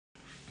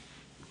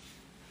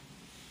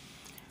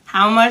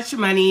how much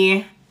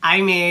money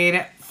I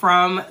made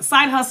from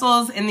side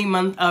hustles in the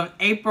month of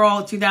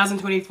April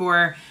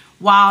 2024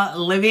 while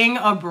living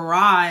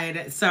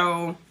abroad.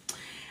 So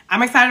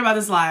I'm excited about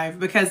this live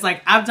because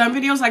like I've done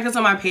videos like this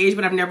on my page,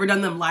 but I've never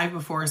done them live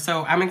before.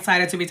 So I'm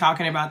excited to be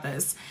talking about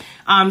this.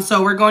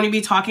 So we're going to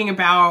be talking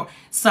about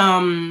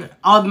some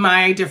of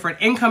my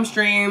different income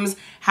streams,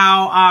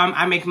 how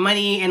I make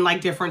money in like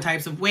different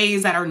types of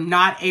ways that are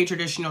not a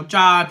traditional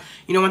job.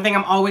 You know, one thing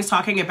I'm always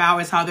talking about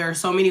is how there are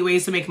so many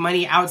ways to make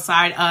money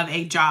outside of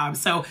a job.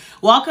 So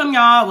welcome,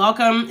 y'all.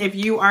 Welcome. If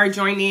you are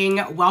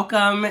joining,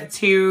 welcome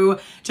to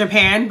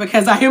Japan,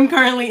 because I am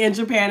currently in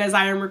Japan as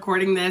I am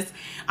recording this.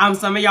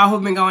 Some of y'all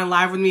who've been going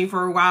live with me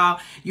for a while,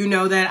 you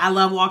know that I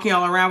love walking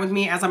all around with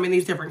me as I'm in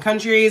these different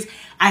countries.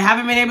 I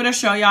haven't been able to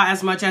show y'all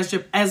as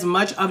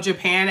much of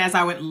Japan as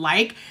I would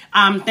like.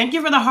 Thank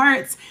you for the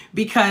hearts,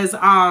 because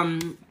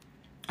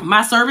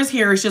my service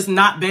here has just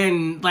not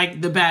been like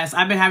the best.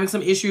 I've been having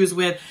some issues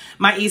with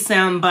my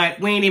eSIM, but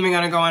we ain't even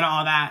gonna go into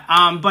all that.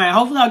 But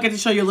hopefully I'll get to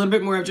show you a little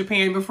bit more of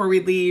Japan before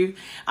we leave.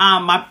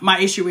 My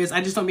issue is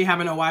I just don't be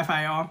having no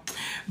Wi-Fi, y'all.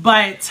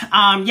 But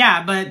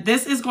yeah, but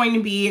this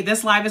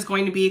live is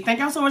going to be, thank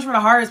y'all so much for the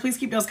hearts. Please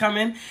keep those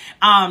coming.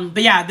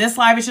 But yeah, this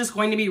live is just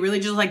going to be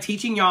really just like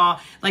teaching y'all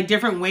like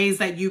different ways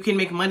that you can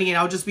make money. And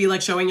I'll just be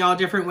like showing y'all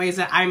different ways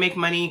that I make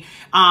money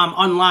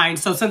online.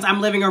 So since I'm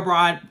living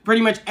abroad,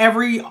 pretty much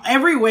every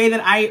way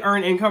that I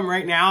earn income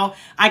right now,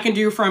 I can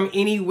do from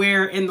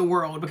anywhere in the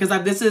world, because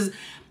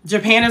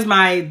Japan is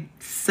my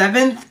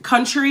 7th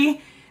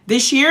country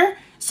this year.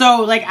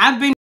 So like I've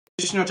been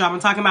traditional job. I'm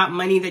talking about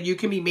money that you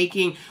can be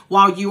making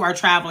while you are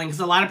traveling. Because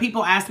a lot of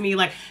people ask me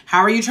like, how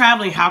are you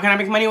traveling? How can I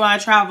make money while I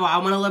travel? I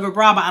want to live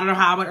abroad, but I don't know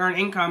how I would earn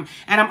income.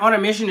 And I'm on a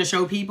mission to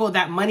show people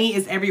that money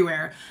is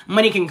everywhere.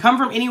 Money can come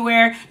from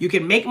anywhere. You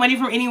can make money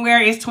from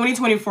anywhere. It's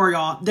 2024,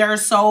 y'all. There are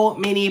so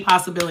many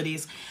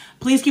possibilities.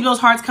 Please keep those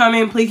hearts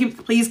coming.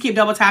 Please keep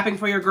double tapping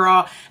for your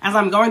girl as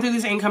I'm going through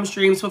these income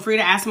streams. Feel free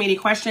to ask me any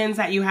questions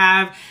that you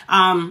have.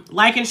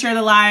 Like and share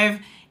the live,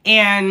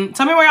 and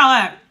tell me where y'all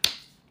at,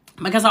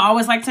 because I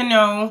always like to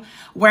know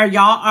where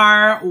y'all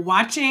are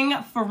watching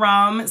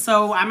from.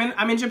 So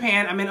I'm in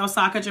Japan. I'm in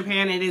Osaka,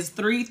 Japan. It is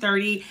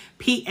 3:30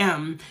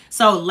 p.m.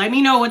 So let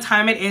me know what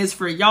time it is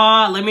for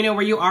y'all. Let me know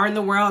where you are in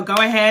the world. Go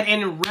ahead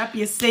and rep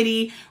your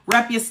city,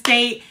 rep your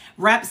state,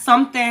 rep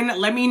something.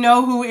 Let me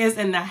know who is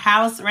in the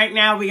house right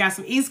now. We got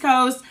some East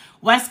Coast,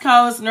 West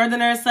Coast,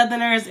 Northerners,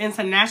 Southerners,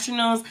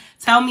 Internationals.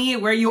 Tell me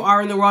where you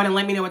are in the world and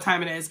let me know what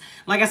time it is.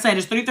 Like I said,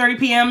 it's 3:30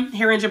 p.m.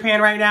 here in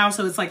Japan right now.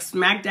 So it's like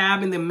smack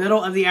dab in the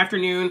middle of the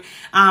afternoon.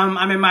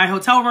 I'm in my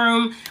hotel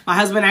room. My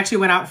husband actually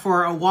went out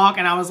for a walk,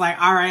 and I was like,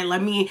 all right,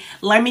 let me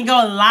go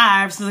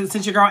live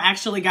since your girl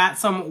actually got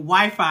some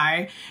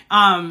Wi-Fi.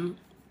 And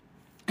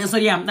so,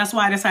 yeah, that's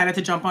why I decided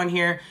to jump on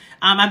here.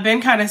 I've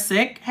been kind of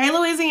sick. Hey,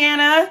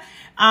 Louisiana.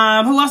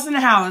 Who else in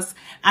the house?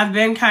 I've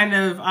been kind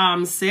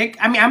of sick.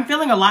 I mean, I'm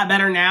feeling a lot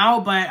better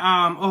now, but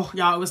oh,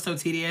 y'all, it was so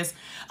tedious.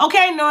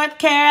 Okay, North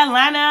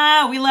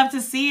Carolina. We love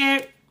to see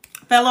it.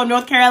 Fellow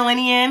North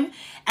Carolinian.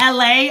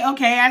 LA.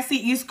 Okay, I see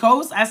East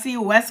Coast. I see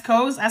West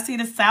Coast. I see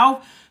the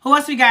South. Who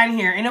else we got in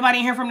here? Ain't nobody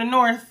in here from the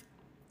North.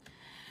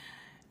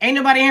 Ain't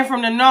nobody in here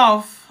from the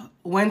North.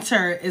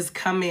 Winter is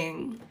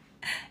coming.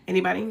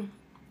 Anybody?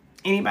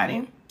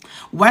 Anybody?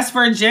 West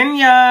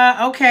Virginia.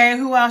 Okay,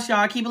 who else,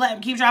 y'all? Keep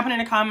dropping in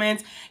the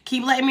comments.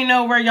 Keep letting me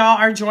know where y'all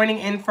are joining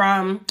in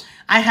from.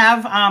 I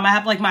have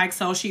like my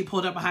Excel sheet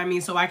pulled up behind me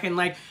so I can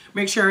like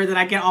make sure that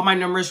I get all my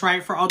numbers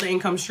right for all the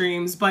income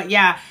streams. But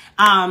yeah,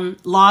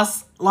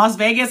 Las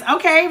Vegas.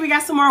 Okay, we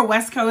got some more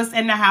West Coast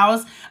in the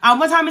house.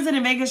 What time is it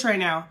in Vegas right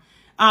now?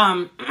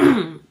 I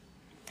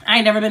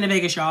ain't never been to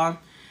Vegas, y'all.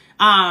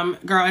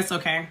 Girl, it's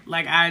okay.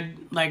 Like I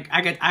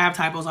have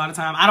typos all the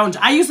time.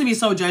 I used to be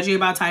so judgy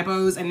about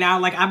typos, and now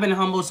like I've been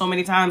humbled so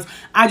many times.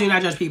 I do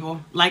not judge people.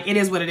 Like it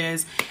is what it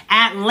is.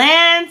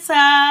 Atlanta.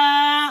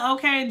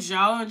 Okay,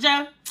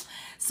 Georgia.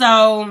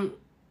 So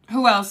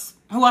who else?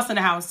 Who else in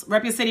the house?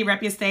 Rep your city,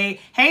 rep your state.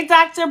 Hey,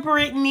 Dr.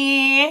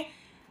 Brittany.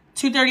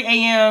 2:30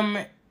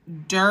 a.m.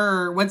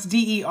 Der. What's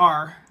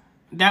DER?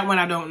 That one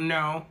I don't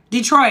know.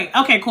 Detroit.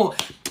 Okay, cool.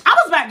 I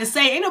was about to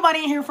say, ain't nobody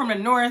in here from the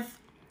North.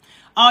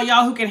 All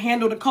y'all who can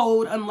handle the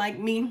cold, unlike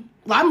me.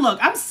 Well,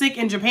 I'm sick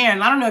in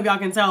Japan. I don't know if y'all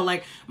can tell,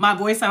 like, my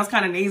voice sounds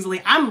kind of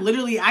nasally.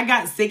 I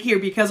got sick here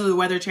because of the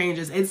weather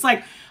changes. It's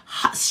like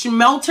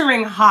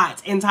smeltering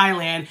hot in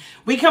Thailand.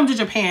 We come to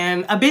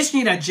Japan, a bitch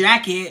need a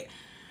jacket.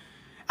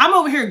 I'm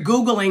over here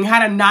Googling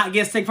how to not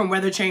get sick from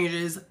weather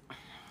changes.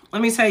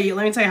 Let me tell you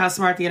how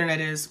smart the internet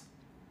is.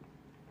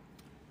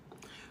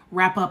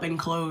 Wrap up and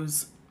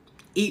close.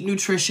 Eat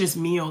nutritious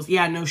meals.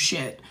 Yeah, no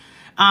shit.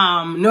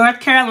 North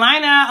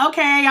Carolina.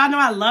 Okay, y'all know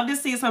I love to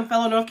see some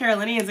fellow North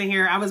Carolinians in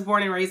here. I was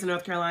born and raised in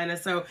North Carolina,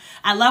 so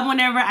I love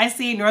whenever I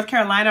see North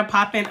Carolina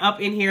popping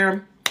up in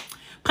here.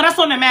 Put us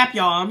on the map,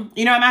 y'all.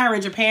 You know, I'm out here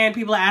in Japan.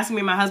 People are asking me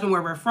and my husband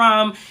where we're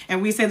from,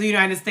 and we say the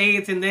United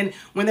States, and then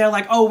when they're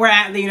like, oh, we're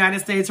at the United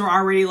States, we're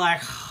already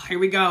like, oh, here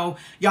we go.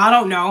 Y'all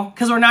don't know,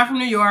 because we're not from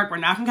New York. We're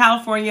not from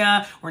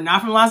California. We're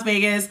not from Las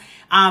Vegas.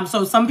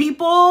 So some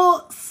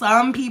people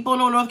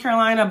know North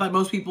Carolina, but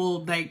most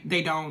people,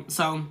 they don't.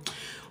 So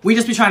we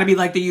just be trying to be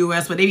like the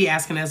US, but they be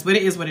asking us, but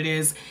it is what it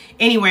is.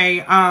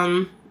 Anyway,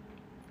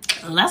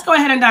 let's go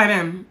ahead and dive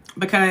in,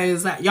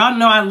 because y'all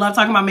know I love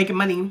talking about making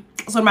money.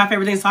 It's one of my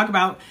favorite things to talk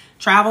about.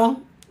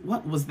 Travel.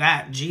 What was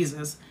that?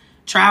 Jesus.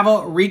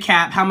 Travel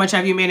recap. How much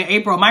have you made in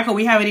April? Michael,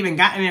 we haven't even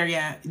gotten there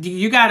yet.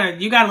 You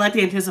gotta let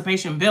the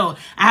anticipation build.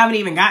 I haven't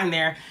even gotten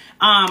there.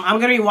 I'm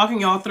gonna be walking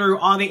y'all through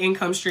all the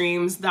income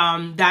streams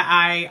that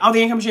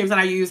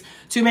I use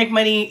to make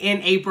money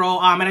in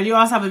April. And I do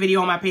also have a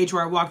video on my page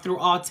where I walk through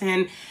all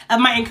 10 of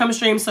my income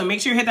streams. So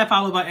make sure you hit that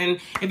follow button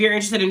if you're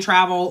interested in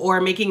travel or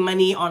making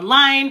money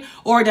online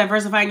or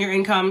diversifying your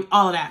income,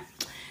 all of that.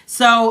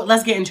 So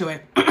let's get into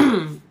it.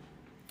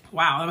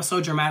 Wow, that was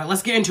so dramatic.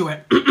 Let's get into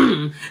it.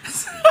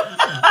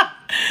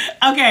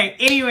 Okay,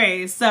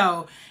 anyway,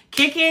 so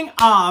kicking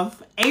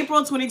off April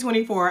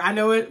 2024. I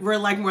know we're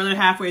like more than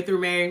halfway through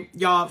May.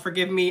 Y'all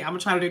forgive me. I'm gonna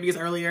try to do these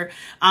earlier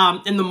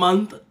in the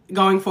month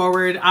going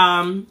forward.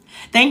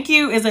 Thank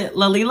you. Is it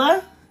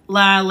Layla?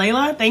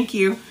 Thank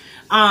you.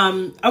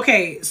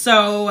 Okay,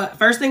 so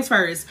first things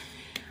first.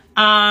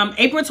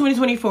 April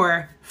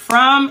 2024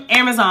 from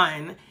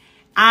Amazon.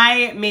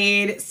 I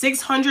made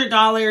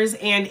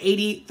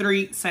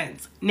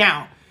 $600.83.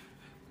 Now,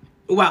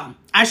 well,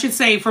 I should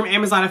say from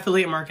Amazon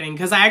affiliate marketing,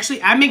 because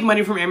I make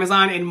money from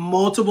Amazon in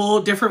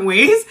multiple different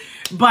ways,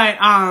 but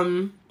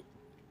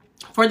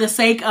for the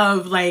sake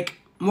of like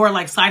more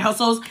like side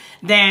hustles,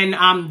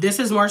 then this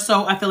is more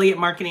so affiliate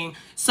marketing.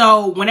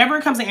 So whenever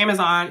it comes to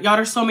Amazon, y'all,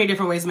 there's so many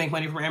different ways to make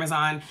money from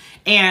Amazon.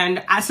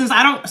 And since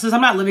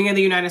I'm not living in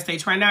the United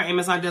States right now,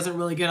 Amazon doesn't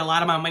really get a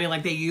lot of my money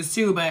like they used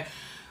to, but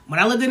when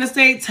I lived in the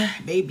States,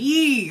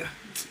 baby,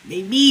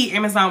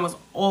 Amazon was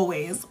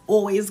always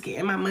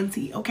getting my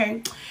money,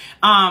 okay?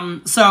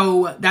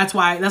 So that's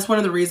one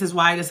of the reasons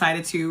why I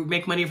decided to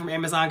make money from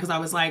Amazon, because I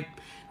was like,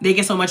 they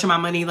get so much of my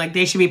money, like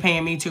they should be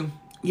paying me too.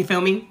 You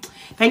feel me?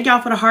 Thank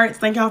y'all for the hearts.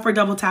 Thank y'all for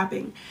double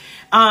tapping.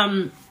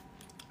 So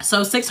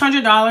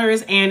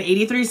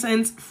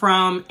 $600.83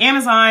 from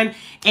Amazon,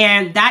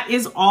 and that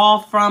is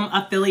all from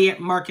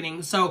affiliate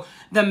marketing. So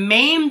the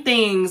main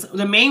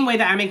way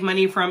that I make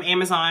money from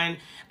Amazon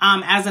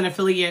as an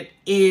affiliate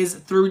is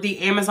through the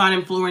Amazon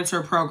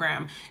Influencer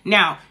Program.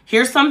 Now,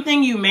 here's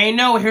something you may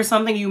know, here's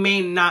something you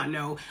may not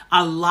know.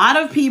 A lot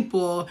of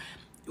people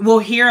will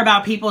hear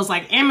about people's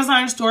like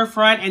Amazon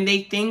storefront, and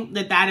they think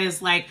that that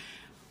is like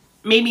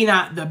maybe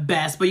not the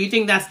best, but you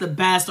think that's the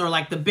best or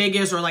like the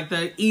biggest or like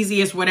the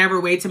easiest,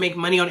 whatever way to make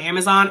money on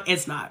Amazon.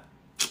 It's not.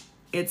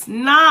 It's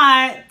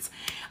not.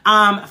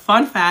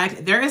 Fun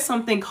fact, there is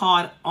something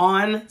called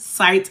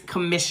on-site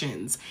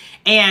commissions.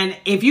 And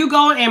if you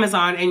go on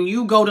Amazon and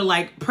you go to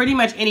like pretty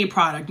much any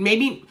product,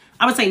 maybe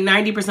I would say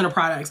 90% of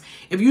products,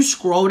 if you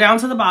scroll down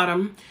to the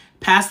bottom,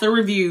 past the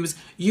reviews,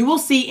 you will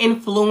see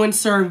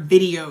influencer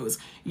videos.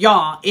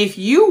 Y'all, if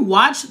you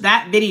watch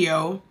that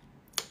video,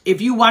 if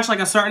you watch like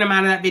a certain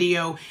amount of that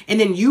video and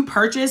then you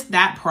purchase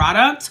that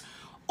product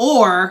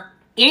or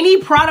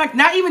any product,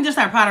 not even just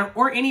that product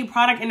or any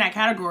product in that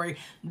category,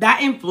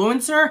 that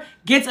influencer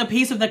gets a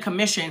piece of the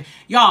commission.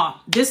 Y'all,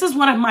 this is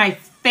one of my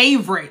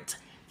favorite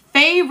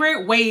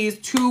ways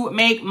to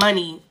make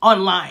money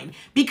online,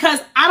 because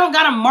I don't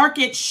gotta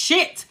market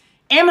shit.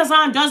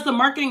 Amazon does the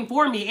marketing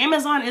for me.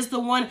 Amazon is the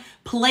one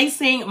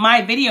placing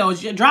my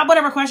videos. Drop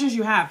whatever questions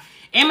you have.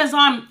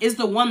 Amazon is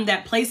the one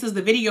that places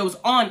the videos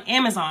on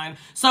Amazon.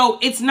 So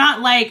it's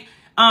not like,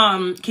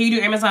 can you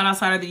do Amazon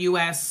outside of the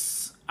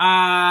US?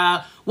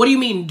 What do you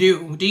mean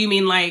do? Do you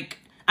mean like,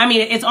 I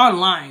mean, it's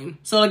online.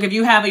 So like if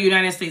you have a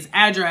United States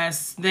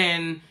address,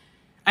 then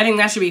I think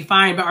that should be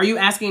fine. But are you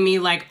asking me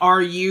like,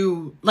 are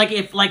you, like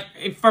if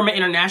from an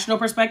international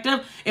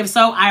perspective? If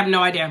so, I have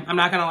no idea. I'm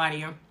not gonna lie to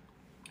you.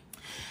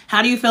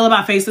 How do you feel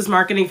about faceless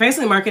marketing?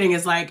 Faceless marketing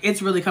is like,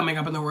 it's really coming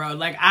up in the world.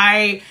 Like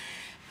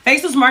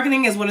faceless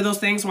marketing is one of those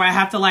things where I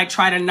have to like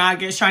try to not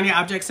get shiny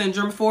object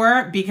syndrome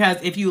for, because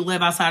if you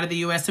live outside of the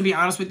US, to be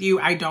honest with you,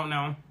 I don't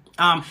know.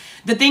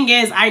 The thing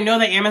is, I know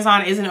that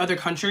Amazon is in other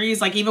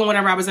countries. Like even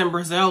whenever I was in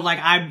Brazil, like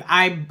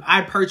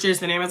I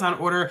purchased an Amazon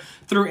order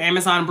through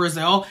Amazon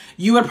Brazil.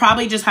 You would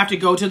probably just have to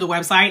go to the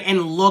website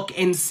and look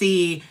and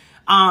see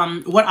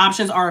what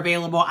options are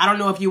available. I don't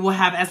know if you will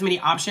have as many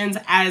options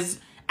as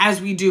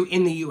we do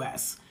in the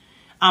US.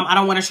 I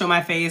don't want to show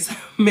my face,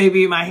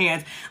 maybe my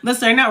hands.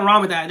 Listen, there's nothing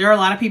wrong with that. There are a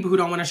lot of people who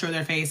don't want to show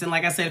their face. And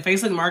like I said,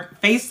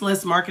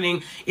 faceless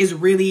marketing is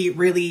really,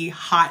 really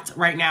hot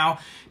right now.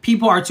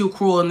 People are too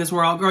cruel in this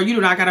world. Girl, you do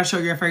not got to show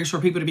your face for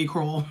people to be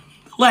cruel.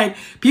 Like,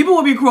 people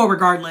will be cruel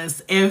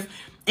regardless. If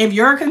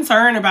your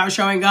concern about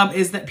showing up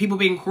is that people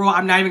being cruel,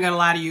 I'm not even going to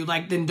lie to you.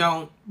 Like, then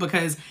don't.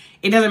 Because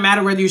it doesn't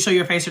matter whether you show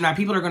your face or not.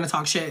 People are going to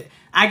talk shit.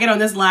 I get on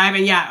this live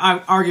and yeah,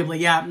 arguably,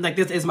 yeah, like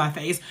this is my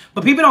face.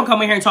 But people don't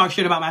come in here and talk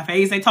shit about my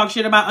face. They talk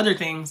shit about other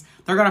things.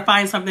 They're going to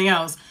find something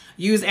else.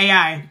 Use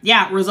AI.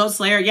 Yeah, Result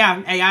Slayer.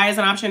 Yeah, AI is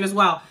an option as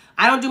well.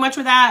 I don't do much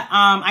with that.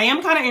 I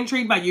am kind of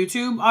intrigued by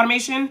YouTube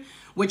automation,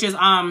 which is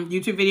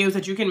YouTube videos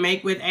that you can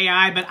make with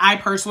AI. But I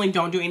personally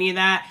don't do any of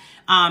that.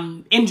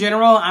 In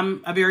general,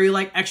 I'm a very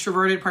like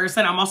extroverted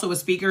person. I'm also a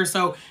speaker.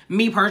 So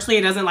me personally,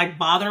 it doesn't like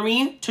bother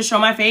me to show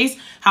my face.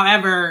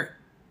 However,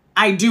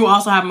 I do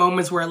also have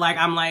moments where like,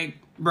 I'm like,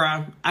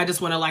 bruh, I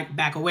just want to like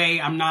back away.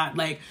 I'm not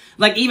like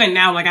even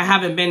now, like I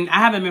haven't been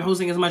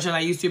posting as much as I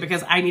used to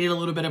because I needed a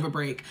little bit of a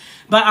break.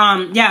 But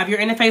yeah, if you're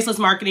into faceless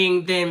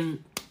marketing,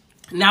 then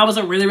now is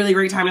a really, really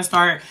great time to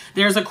start.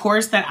 There's a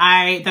course that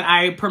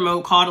I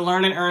promote called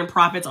Learn and Earn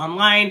Profits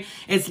Online.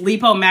 It's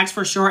Lipo Max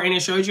for short, and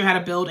it shows you how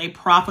to build a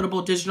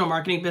profitable digital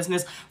marketing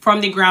business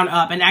from the ground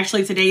up. And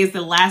actually today is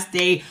the last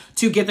day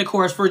to get the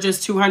course for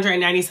just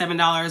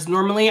 $297.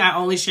 Normally I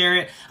only share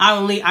it,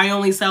 I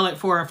only sell it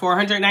for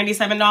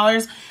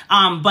 $497.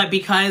 But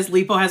because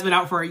Lipo has been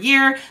out for a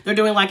year, they're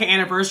doing like an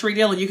anniversary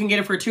deal and you can get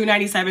it for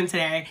 $297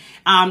 today.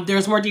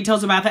 There's more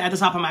details about that at the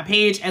top of my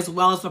page, as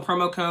well as the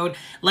promo code.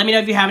 Let me know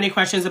if you have any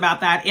questions about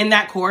that. In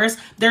that course,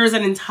 there's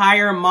an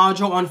entire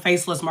module on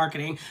faceless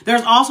marketing.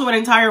 There's also an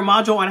entire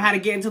module on how to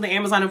get into the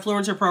Amazon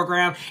Influencer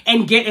Program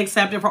and get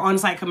accepted for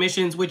on-site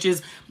commissions, which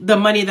is the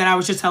money that I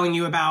was just telling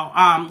you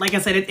about. Like I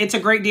said, it's a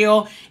great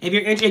deal. If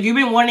you've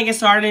been wanting to get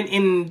started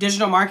in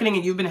digital marketing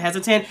and you've been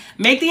hesitant,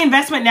 make the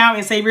investment now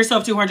and save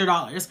yourself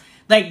 $200.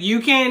 Like you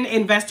can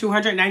invest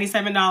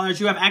 $297.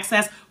 You have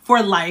access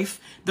for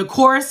life. The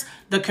course,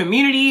 the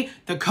community,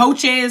 the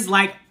coaches,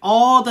 like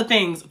all the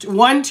things.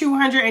 One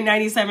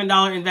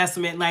 $297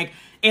 investment. Like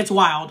it's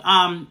wild.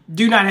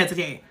 Do not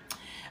hesitate.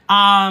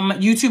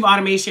 YouTube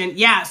automation.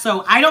 Yeah,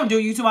 so I don't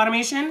do YouTube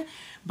automation,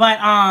 but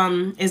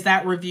is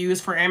that reviews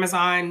for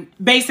Amazon?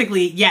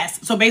 Basically,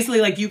 yes. So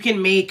basically like you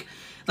can make,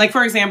 like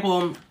for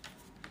example,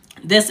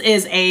 this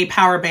is a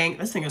power bank.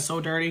 This thing is so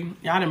dirty.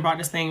 Y'all done brought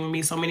this thing with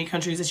me so many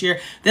countries this year.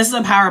 This is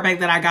a power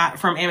bank that I got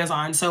from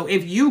Amazon. So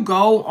if you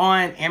go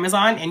on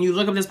Amazon and you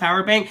look up this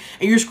power bank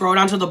and you scroll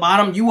down to the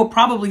bottom, you will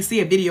probably see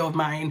a video of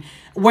mine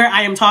where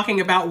I am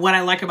talking about what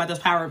I like about this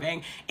power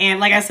bank. And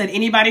like I said,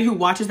 anybody who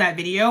watches that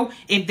video,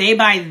 if they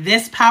buy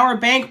this power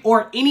bank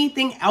or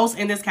anything else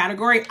in this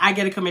category, I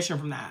get a commission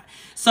from that.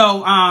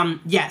 So,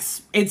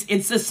 yes, it's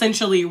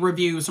essentially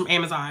reviews from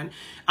Amazon.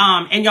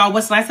 And y'all,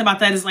 what's nice about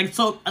that is like,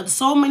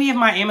 so many of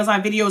my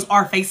Amazon videos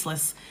are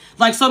faceless.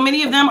 Like so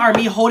many of them are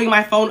me holding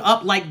my phone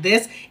up like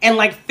this and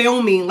like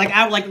filming.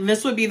 Like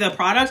this would be the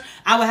product.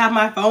 I would have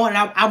my phone and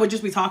I would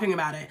just be talking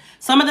about it.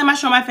 Some of them I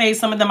show my face,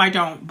 some of them I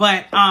don't.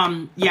 But,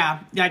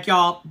 yeah, like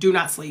y'all do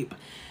not sleep. Did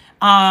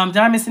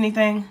I miss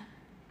anything?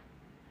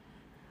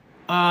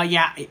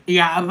 Yeah.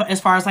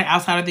 As far as like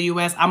outside of the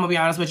US, I'm gonna be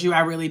honest with you,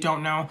 I really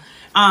don't know.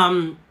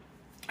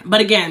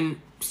 But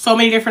again, so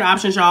many different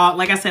options, y'all.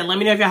 Like I said, let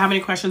me know if y'all have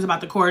any questions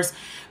about the course.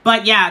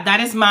 But yeah,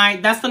 that's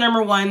the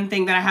number one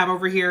thing that I have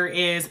over here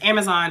is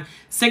Amazon.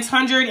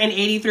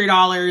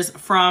 $683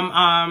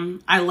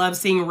 from, I love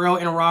seeing real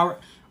and raw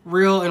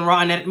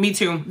and edit. Me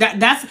too.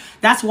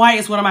 That's why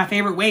it's one of my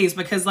favorite ways,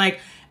 because like,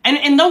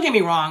 and don't get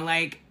me wrong,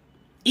 like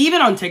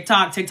even on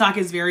TikTok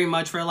is very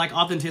much for like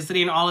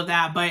authenticity and all of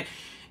that, but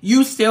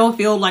you still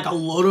feel like a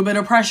little bit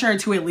of pressure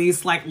to at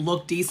least like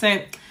look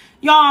decent.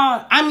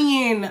 Y'all, I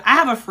mean, I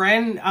have a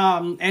friend,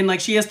 and like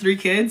she has 3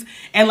 kids,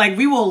 and like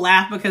we will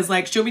laugh because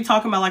like she'll be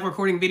talking about like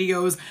recording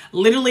videos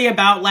literally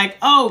about like,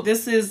 oh,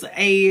 this is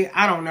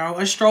I don't know,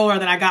 a stroller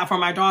that I got for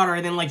my daughter,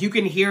 and then like you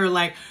can hear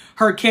like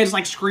her kids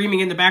like screaming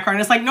in the background.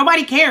 And it's like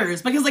nobody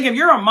cares, because like if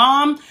you're a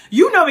mom,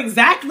 you know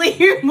exactly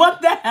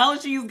what the hell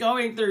she's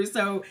going through.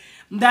 So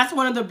that's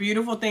one of the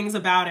beautiful things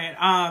about it.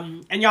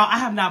 And y'all, I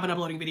have not been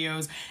uploading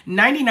videos.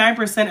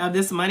 99% of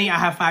this money, I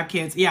have 5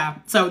 kids. Yeah,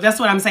 so that's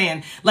what I'm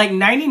saying. Like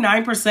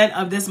 99%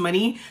 of this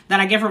money that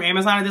I get from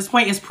Amazon at this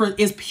point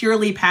is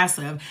purely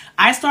passive.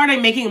 I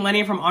started making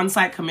money from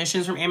on-site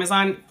commissions from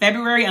Amazon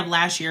February of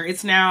last year.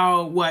 It's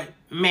now, what,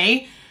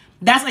 May?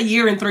 That's a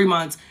year and 3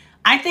 months.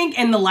 I think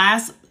in the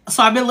last...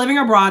 So I've been living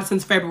abroad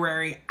since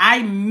February.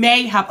 I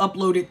may have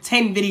uploaded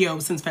 10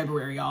 videos since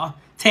February, y'all.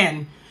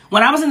 10.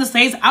 When I was in the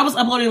States, I was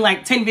uploading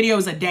like 10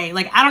 videos a day.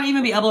 Like I don't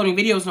even be uploading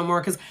videos no more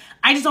because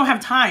I just don't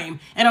have time.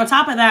 And on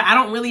top of that,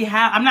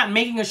 I'm not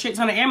making a shit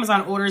ton of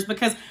Amazon orders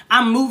because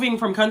I'm moving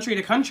from country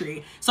to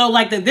country. So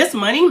like this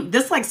money,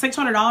 this like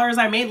 $600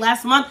 I made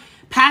last month,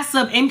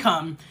 passive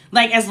income.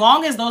 Like as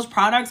long as those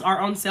products are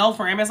on sale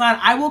for Amazon,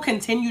 I will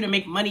continue to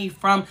make money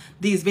from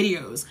these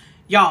videos.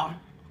 Y'all,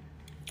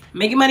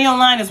 making money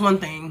online is one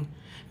thing.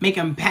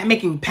 Making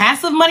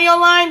passive money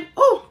online,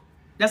 ooh,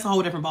 that's a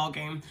whole different ball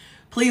game.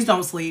 Please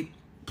don't sleep.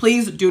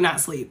 Please do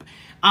not sleep.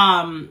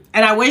 And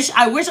I wish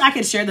I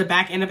could share the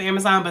back end of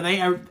Amazon, but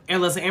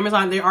listen,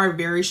 Amazon, they are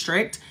very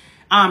strict.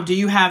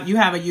 You have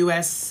a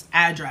US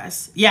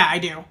address? Yeah, I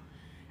do.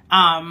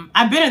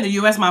 I've been in the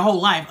US my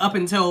whole life up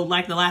until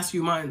like the last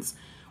few months.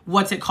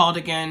 What's it called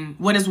again?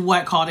 What is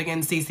what called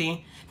again,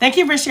 Cece? Thank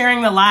you for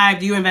sharing the live.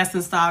 Do you invest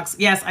in stocks?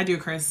 Yes, I do,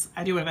 Chris.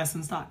 I do invest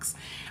in stocks.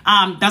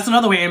 That's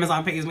another way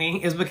Amazon pays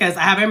me, is because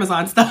I have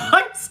Amazon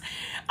stocks.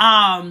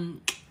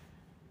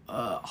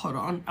 Hold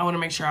on. I want to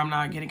make sure I'm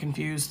not getting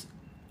confused.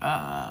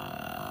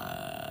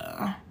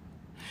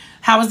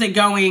 How is it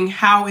going?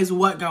 How is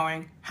what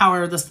going? How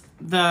are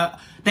the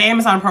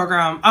Amazon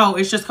program? Oh,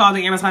 it's just called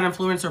the Amazon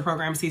Influencer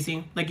Program,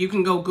 CC. Like, you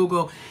can go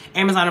Google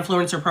Amazon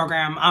Influencer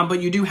Program,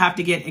 but you do have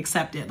to get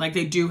accepted. Like,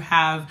 they do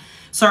have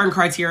certain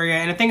criteria.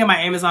 And the thing about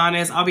Amazon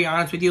is, I'll be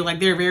honest with you, like,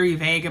 they're very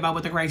vague about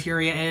what the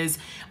criteria is.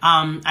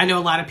 I know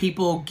a lot of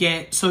people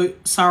get, so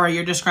sorry,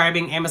 you're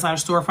describing Amazon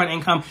storefront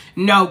income.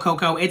 No,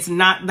 Coco, it's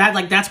not that.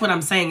 Like, that's what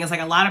I'm saying. It's like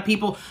a lot of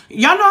people,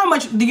 y'all know how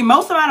much, the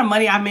most amount of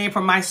money I've made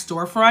from my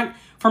storefront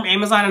from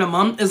Amazon in a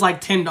month is like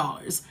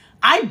 $10.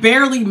 I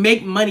barely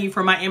make money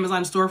from my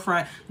Amazon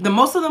storefront. The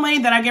most of the money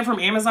that I get from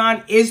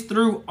Amazon is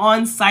through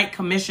on-site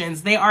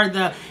commissions. They are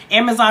the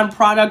Amazon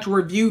product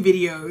review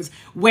videos,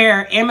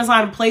 where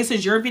Amazon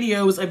places your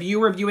videos of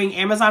you reviewing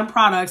Amazon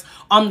products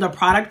on the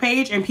product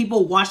page, and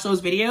people watch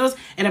those videos.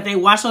 And if they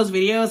watch those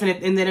videos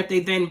and then if they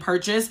then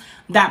purchase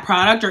that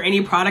product or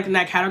any product in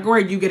that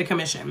category, you get a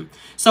commission.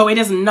 So it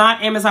is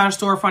not Amazon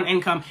storefront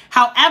income.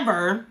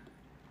 However,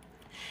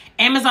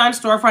 Amazon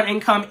storefront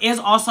income is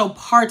also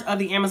part of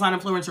the Amazon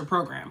Influencer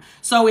Program.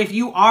 So if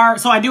you are,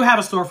 so I do have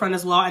a storefront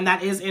as well, and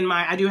that is in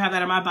my, I do have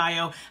that in my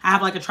bio. I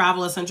have like a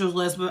travel essentials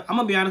list, but I'm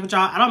gonna be honest with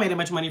y'all, I don't make that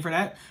much money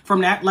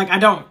from that. Like, I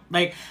don't.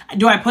 Like,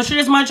 do I push it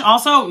as much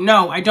also?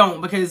 No, I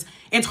don't, because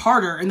it's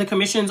harder and the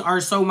commissions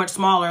are so much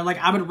smaller. Like,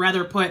 I would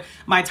rather put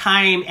my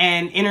time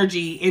and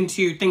energy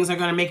into things that are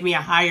gonna make me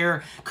a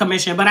higher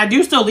commission, but I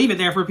do still leave it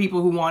there for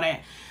people who want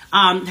it.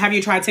 Have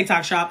you tried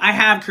TikTok Shop? I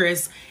have,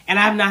 Chris, and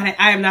I have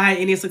not had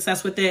any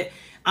success with it.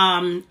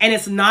 And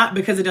it's not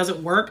because it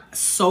doesn't work.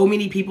 So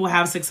many people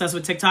have success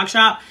with TikTok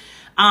Shop.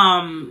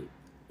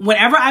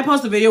 Whenever I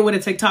post a video with a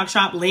TikTok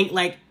Shop link,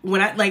 like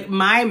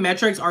my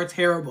metrics are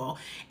terrible.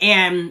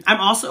 And I'm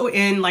also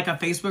in like a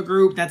Facebook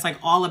group that's like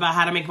all about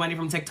how to make money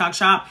from TikTok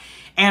Shop.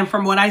 And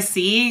from what I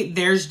see,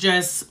 there's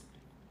just,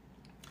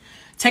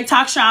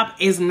 TikTok Shop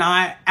is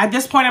not, at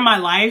this point in my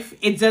life,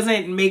 it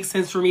doesn't make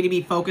sense for me to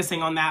be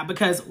focusing on that,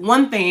 because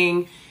one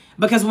thing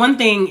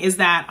is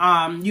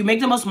that you make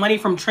the most money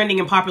from trending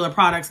and popular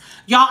products.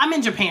 Y'all, I'm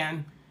in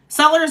Japan.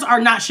 Sellers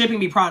are not shipping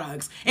me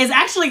products. It's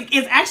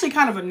actually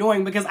kind of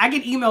annoying, because I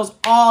get emails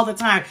all the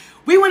time.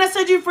 We want to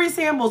send you free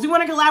samples. We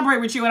want to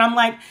collaborate with you. And I'm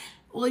like,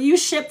 will you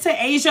ship to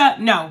Asia?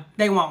 No,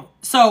 they won't.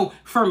 So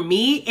for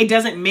me, it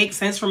doesn't make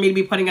sense for me to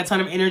be putting a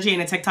ton of energy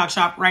in a TikTok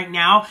Shop right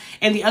now.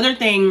 And the other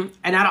thing,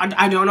 and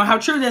I don't know how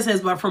true this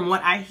is, but from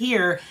what I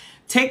hear,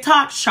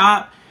 TikTok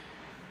Shop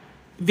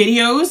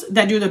videos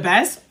that do the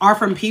best are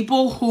from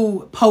people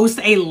who post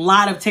a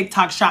lot of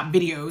TikTok Shop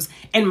videos.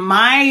 And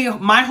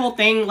my whole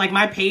thing, like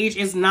my page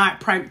is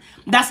not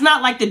that's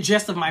not like the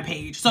gist of my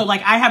page. So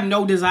like, I have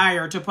no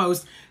desire to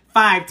post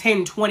 5,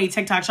 10, 20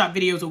 TikTok Shop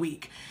videos a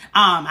week.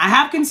 I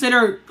have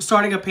considered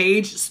starting a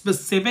page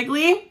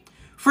specifically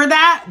for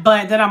that,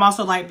 but then I'm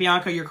also like,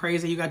 Bianca, you're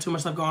crazy. You got too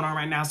much stuff going on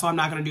right now, so I'm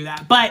not going to do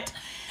that. But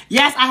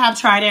yes, I have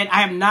tried it.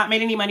 I have not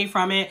made any money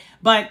from it,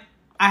 but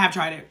I have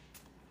tried it.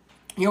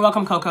 You're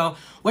welcome, Coco.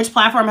 Which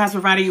platform has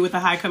provided you with a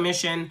high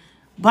commission?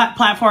 But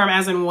platform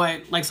as in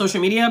what? Like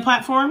social media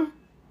platform?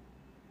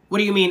 What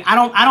do you mean? I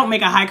don't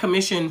make a high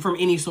commission from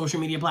any social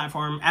media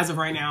platform as of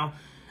right now.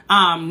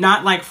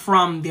 Not like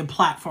from the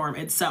platform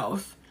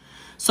itself.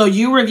 So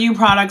you review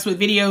products with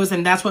videos,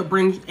 and that's what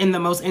brings in the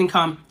most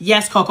income.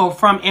 Yes, Coco,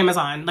 from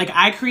Amazon. Like,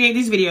 I create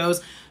these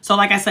videos. So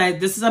like I said,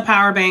 this is a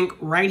power bank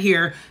right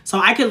here. So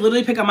I could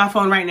literally pick up my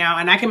phone right now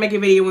and I can make a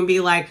video and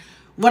be like,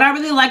 what I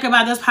really like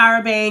about this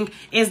power bank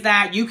is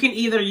that you can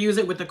either use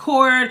it with the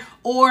cord,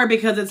 or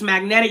because it's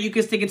magnetic, you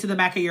can stick it to the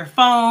back of your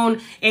phone.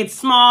 It's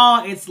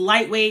small, it's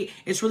lightweight,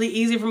 it's really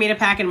easy for me to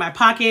pack in my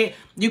pocket.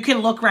 You can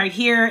look right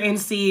here and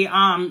see,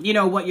 you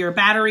know, what your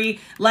battery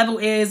level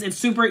is. It's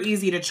super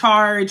easy to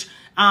charge,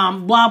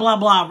 blah, blah,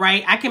 blah,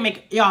 right? I can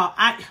make, y'all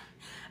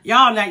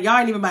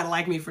ain't even about to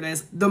like me for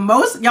this. The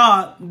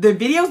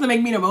videos that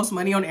make me the most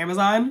money on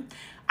Amazon,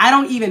 I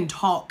don't even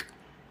talk.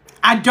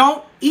 I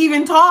don't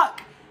even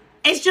talk.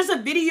 It's just a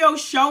video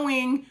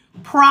showing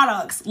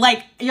products.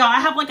 Like, y'all,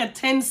 I have like a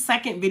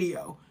 10-second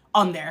video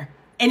on there,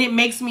 and it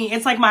makes me,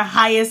 it's like my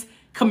highest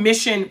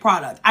commission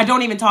product. I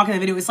don't even talk in the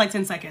video. It's like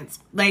 10 seconds.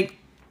 Like,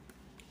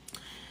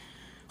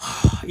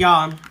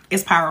 y'all,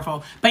 it's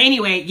powerful. But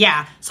anyway,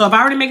 yeah. So if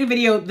I were to make a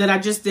video that I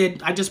just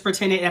did, I just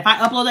pretended, if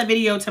I upload that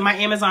video to my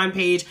Amazon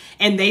page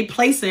and they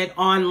place it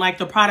on like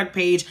the product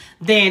page,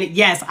 then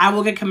yes, I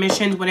will get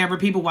commissioned whenever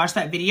people watch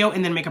that video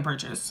and then make a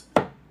purchase.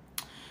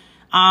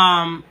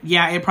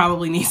 Yeah, it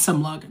probably needs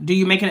some luck. Do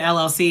you make an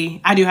LLC?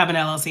 I do have an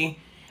LLC.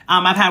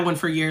 I've had one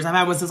for years. I've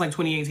had one since like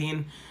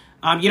 2018.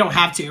 You don't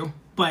have to,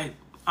 but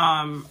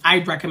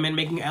I'd recommend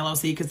making an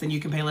LLC, because then you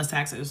can pay less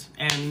taxes.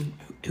 And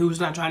who's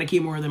not trying to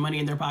keep more of their money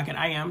in their pocket?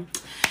 I am.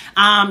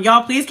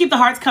 Y'all, please keep the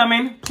hearts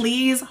coming.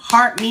 Please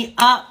heart me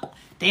up.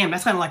 Damn,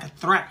 that's kind of like a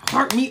threat.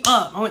 Heart me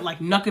up. I went like,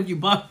 knuck if you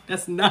buck.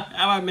 That's not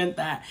how I meant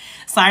that.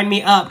 Sign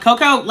me up.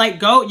 Coco,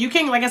 like, go. You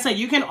can, like I said,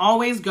 you can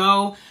always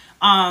go,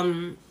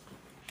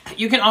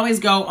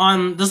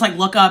 just like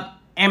look up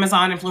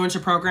Amazon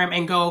Influencer Program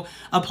and go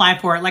apply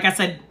for it. Like I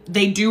said,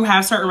 they do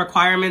have certain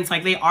requirements.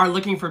 Like, they are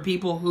looking for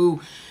people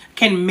who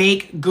can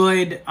make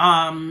good,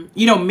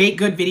 you know, make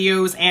good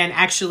videos and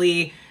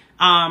actually,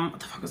 what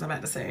the fuck was I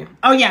about to say?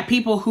 Oh yeah,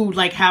 people who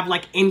like have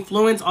like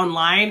influence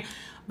online.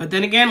 But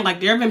then again, like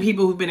there have been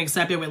people who've been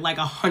accepted with like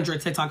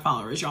 100 TikTok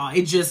followers, y'all.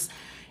 It just,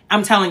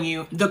 I'm telling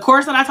you, the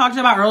course that I talked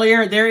about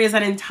earlier, there is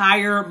an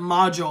entire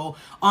module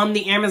on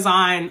the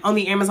Amazon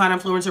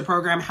influencer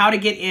program, how to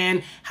get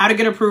in, how to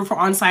get approved for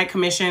on-site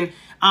commission.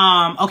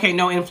 Okay,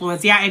 no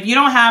influence. Yeah, if you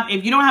don't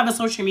have a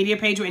social media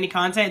page with any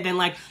content, then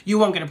like you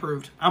won't get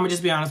approved. I'm gonna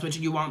just be honest with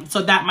you, you won't.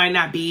 So that might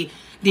not be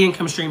the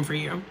income stream for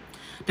you.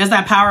 Does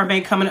that power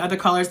bank come in other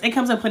colors? It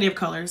comes in plenty of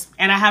colors.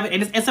 And I have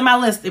it, it's in my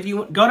list. If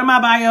you go to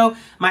my bio,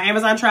 my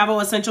Amazon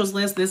Travel Essentials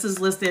list, this is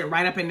listed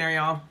right up in there,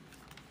 y'all.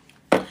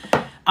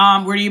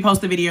 Where do you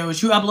post the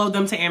videos? You upload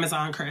them to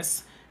Amazon,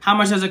 Chris. How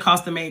much does it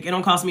cost to make? It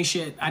don't cost me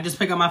shit. I just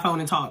pick up my phone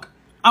and talk.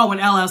 Oh, an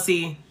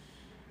LLC.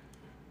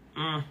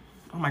 Oh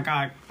my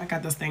God. I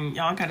got this thing.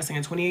 Y'all, I got this thing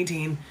in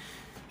 2018.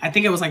 I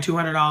think it was like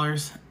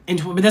 $200.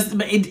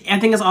 I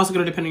think it's also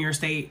going to depend on your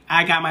state.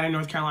 I got mine in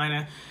North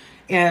Carolina.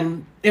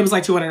 And it was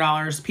like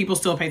 $200. People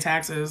still pay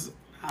taxes.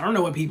 I don't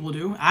know what people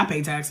do. I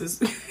pay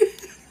taxes.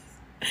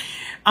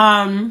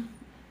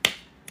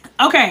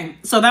 Okay,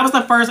 so that was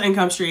the first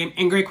income stream.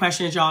 And great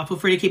questions, y'all. Feel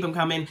free to keep them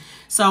coming.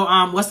 So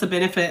what's the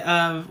benefit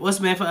of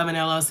an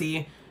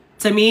LLC?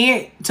 To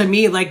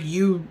me, like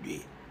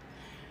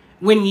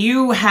when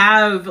you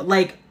have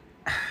like,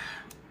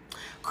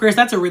 Chris,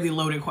 that's a really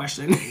loaded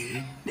question.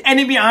 And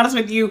to be honest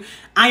with you,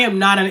 I am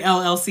not an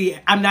LLC.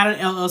 I'm not an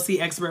LLC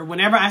expert.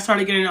 Whenever I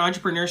started getting into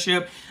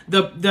entrepreneurship,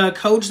 the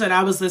coach that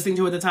I was listening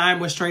to at the time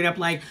was straight up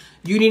like,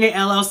 you need an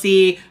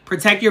LLC,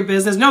 protect your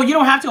business. No, you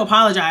don't have to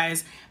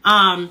apologize.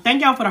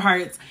 Thank y'all for the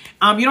hearts.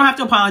 You don't have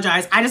to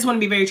apologize. I just want to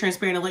be very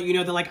transparent and let you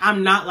know that like,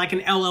 I'm not like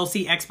an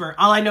LLC expert.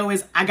 All I know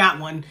is I got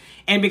one.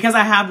 And because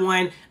I have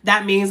one,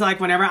 that means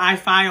like whenever I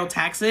file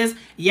taxes,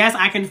 yes,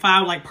 I can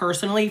file like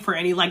personally for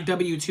any like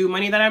W-2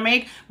 money that I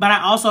make, but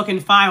I also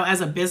can file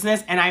as a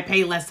business and I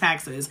pay less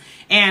taxes.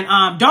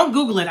 And, don't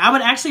Google it. I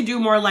would actually do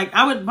more like,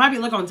 I would probably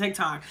look on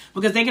TikTok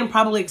because they can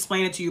probably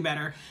explain it to you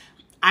better.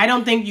 I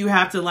don't think you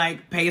have to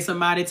like pay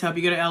somebody to help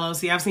you get an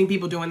LLC. I've seen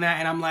people doing that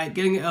and I'm like,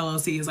 getting an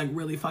LLC is like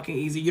really fucking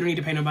easy. You don't need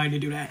to pay nobody to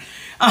do that.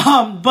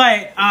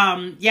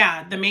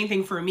 Yeah, the main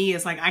thing for me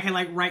is like, I can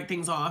like write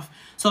things off.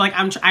 So like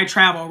I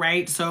travel,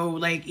 right? So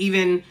like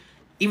even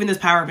this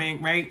power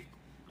bank, right?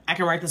 I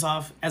can write this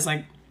off as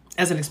like,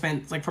 as an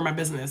expense, like for my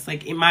business,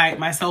 like in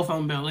my cell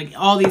phone bill, like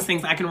all these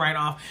things I can write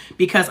off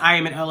because I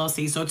am an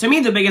LLC. So to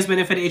me, the biggest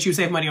benefit is you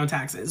save money on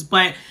taxes,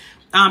 but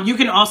you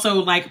can also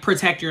like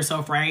protect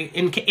yourself, right?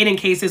 In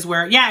cases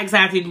where, yeah,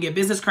 exactly. You can get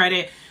business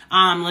credit.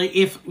 Like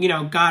if, you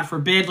know, God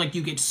forbid, like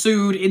you get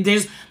sued,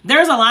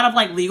 there's a lot of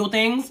like legal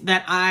things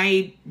that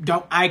I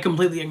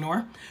completely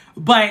ignore,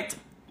 but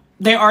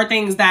there are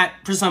things that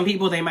for some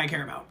people they might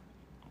care about.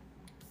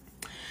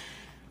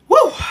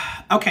 Woo.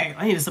 Okay.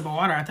 I need a sip of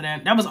water after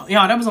that. That was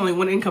only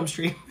one income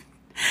stream.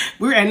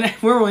 We're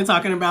only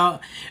talking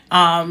about,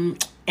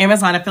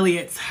 Amazon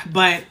affiliates,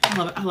 but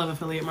I love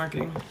affiliate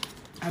marketing.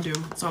 I do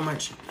so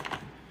much.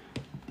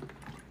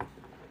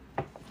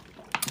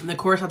 The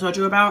course I told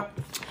you about.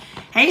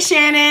 Hey,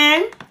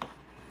 Shannon.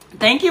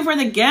 Thank you for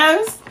the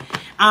gifts.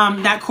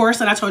 That course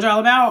that I told you all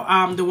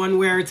about, the one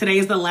where today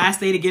is the last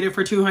day to get it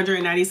for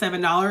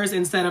 $297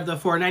 instead of the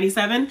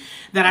 $497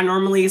 that I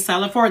normally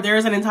sell it for.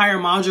 There's an entire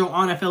module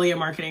on affiliate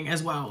marketing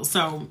as well.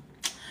 So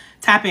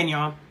tap in,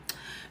 y'all.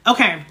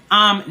 Okay.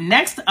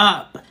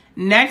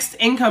 Next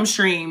income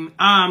stream.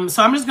 So I'm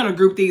just going to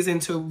group these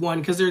into one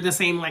because they're the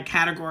same like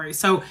category.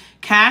 So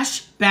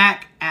cash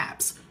back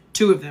apps,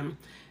 two of them,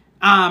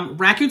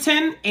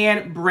 Rakuten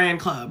and Brand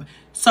Club.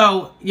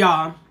 So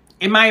y'all,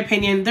 in my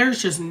opinion,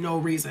 there's just no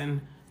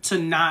reason to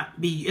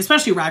not be,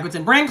 especially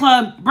Rakuten. Brand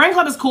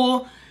Club is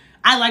cool.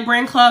 I like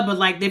Brand Club, but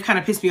like they've kind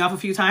of pissed me off a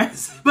few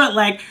times. But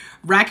like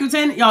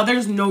Rakuten, y'all,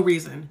 there's no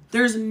reason.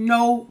 There's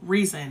no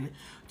reason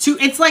to,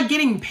 it's like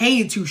getting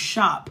paid to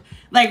shop.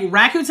 Like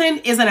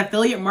Rakuten is an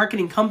affiliate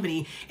marketing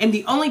company. And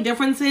the only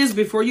difference is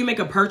before you make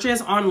a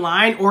purchase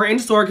online or in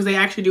store, because they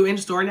actually do in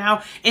store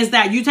now, is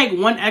that you take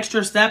one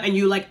extra step and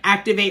you like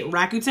activate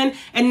Rakuten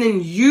and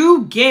then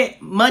you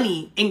get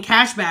money in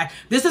cash back.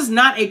 This is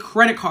not a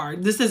credit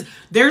card.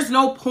 There's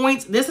no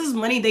points. This is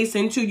money they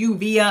send to you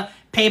via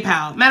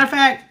PayPal. Matter of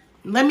fact,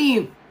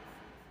 because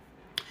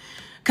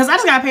I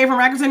just got paid from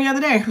Rakuten the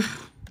other day.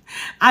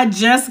 I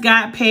just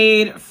got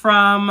paid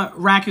from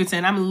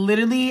Rakuten. I'm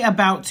literally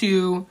about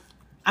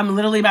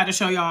to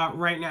show y'all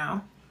right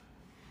now.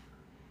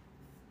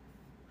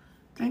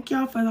 Thank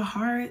y'all for the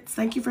hearts.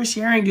 Thank you for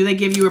sharing. Do they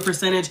give you a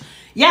percentage?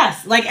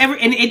 Yes. Like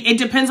and it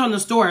depends on the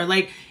store.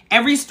 Like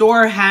every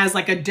store has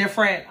like a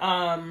different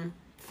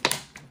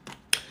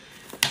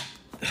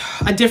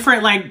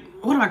like,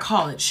 what do I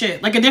call it?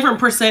 Shit. Like a different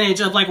percentage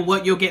of like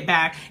what you'll get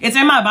back. It's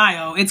in my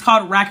bio. It's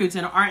called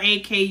Rakuten,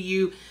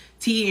 Rakuten.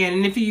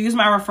 And if you use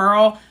my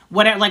referral,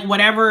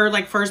 whatever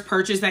like first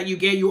purchase that you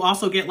get, you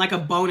also get like a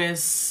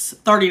bonus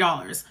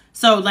 $30.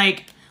 So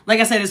like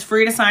I said, it's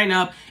free to sign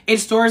up.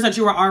 It's stores that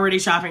you were already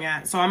shopping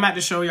at. So I'm about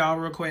to show y'all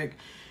real quick.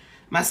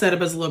 My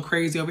setup is a little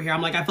crazy over here.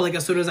 I'm like, I feel like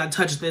as soon as I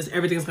touch this,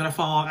 everything's gonna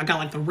fall. I got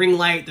like the ring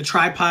light, the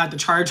tripod, the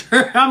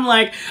charger. I'm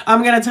like,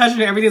 I'm gonna touch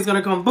it, everything's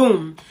gonna come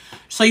boom.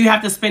 So you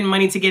have to spend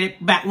money to get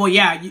it back. Well,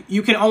 yeah,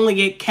 you can only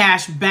get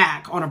cash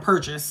back on a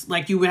purchase.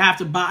 Like you would have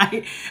to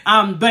buy.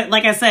 But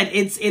like I said,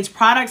 it's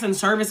products and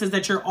services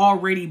that you're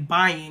already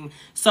buying.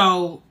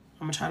 So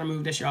I'm gonna try to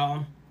move this,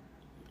 y'all.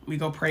 We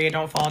go pray it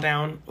don't fall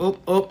down.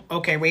 Oh,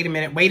 okay, wait a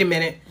minute.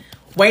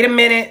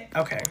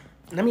 Okay,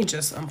 let me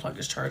just unplug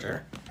this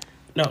charger.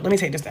 No, let me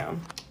take this down.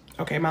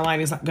 Okay, my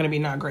light is gonna be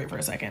not great for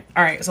a second.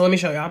 All right, so let me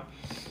show y'all.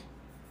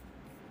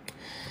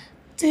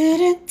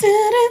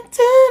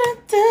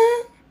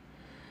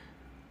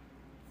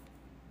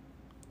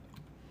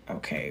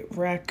 Okay,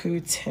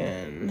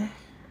 Rakuten.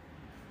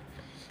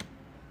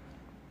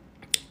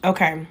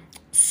 Okay,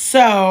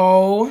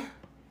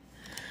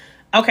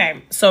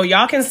 so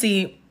y'all can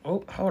see.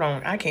 Oh, hold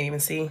on, I can't even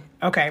see.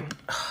 Okay,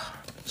 oh,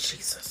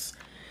 Jesus.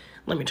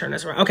 Let me turn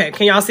this around. Okay,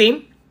 can y'all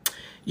see?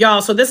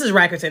 Y'all, so this is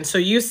Rakuten. So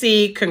you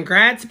see,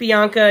 congrats,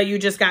 Bianca. You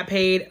just got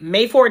paid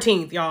May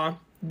 14th, y'all.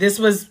 This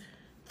was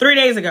 3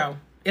 days ago.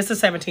 It's the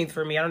 17th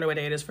for me. I don't know what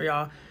day it is for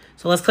y'all.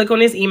 So let's click on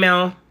this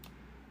email.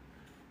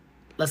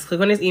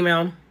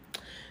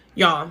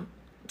 Y'all,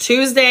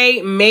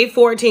 Tuesday, May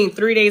 14th,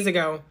 3 days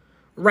ago,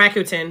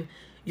 Rakuten.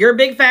 Your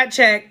big fat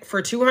check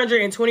for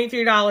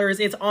 $223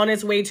 is on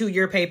its way to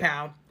your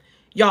PayPal.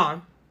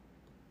 Y'all,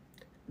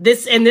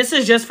 this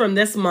is just from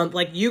this month.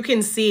 Like you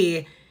can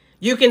see,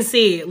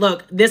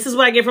 look, this is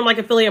what I get from like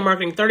affiliate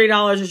marketing.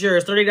 $30 is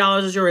yours.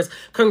 $30 is yours.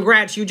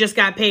 Congrats, you just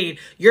got paid.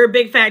 Your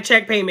big fat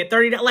check payment.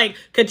 $30, like,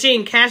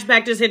 ka-ching, cash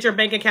back just hit your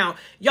bank account.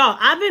 Y'all,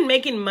 I've been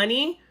making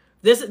money.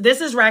 This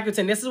is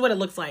Rakuten. This is what it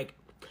looks like.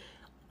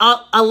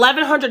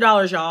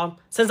 $1,100, y'all,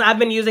 since I've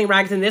been using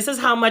Rakuten. This is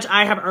how much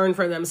I have earned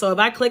for them. So if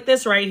I click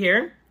this right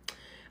here,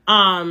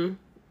 it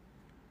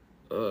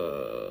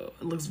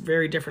looks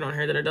very different on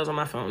here than it does on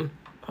my phone.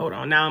 Hold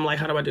on. Now I'm like,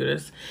 how do I do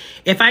this?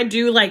 If I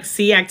do like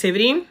see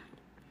activity,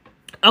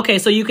 okay,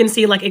 so you can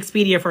see like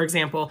Expedia, for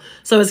example.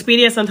 So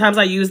Expedia, sometimes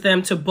I use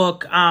them to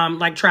book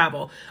like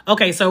travel.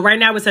 Okay, so right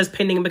now it says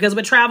pending because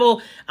with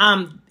travel,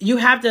 you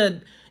have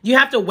to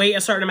wait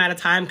a certain amount of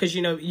time because,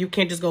 you know, you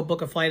can't just go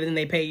book a flight and then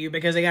they pay you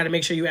because they got to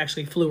make sure you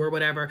actually flew or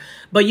whatever.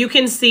 But you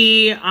can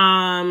see,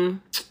 God,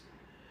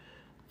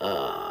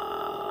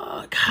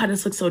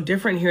 this looks so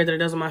different here than it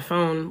does on my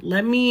phone.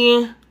 Let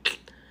me,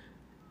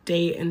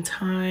 date and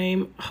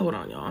time. Hold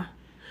on, y'all.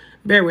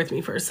 Bear with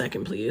me for a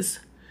second, please.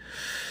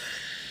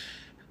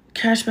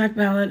 Cashback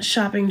balance,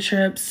 shopping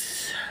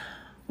trips.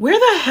 Where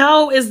the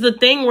hell is the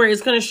thing where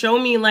it's going to show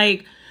me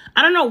like,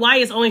 I don't know why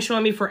it's only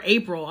showing me for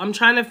April. I'm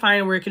trying to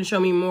find where it can show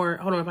me more.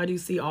 Hold on, if I do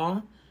see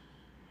all.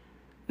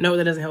 No,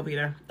 that doesn't help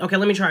either. Okay,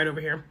 let me try it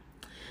over here.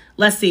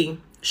 Let's see.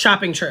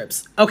 Shopping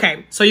trips.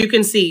 Okay, so you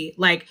can see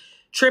like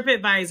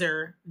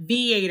TripAdvisor,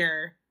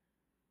 Viator,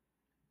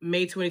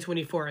 May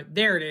 2024.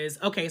 There it is.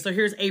 Okay, so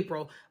here's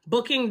April.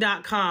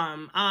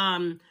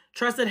 Booking.com,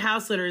 Trusted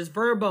House Sitters,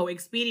 Vrbo,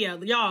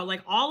 Expedia. Y'all,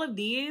 like all of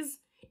these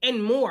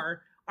and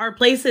more are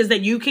places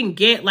that you can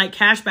get like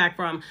cash back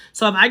from.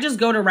 So if I just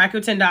go to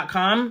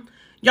Rakuten.com,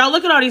 y'all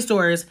look at all these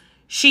stores.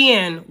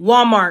 Shein,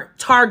 Walmart,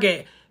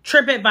 Target,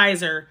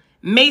 TripAdvisor,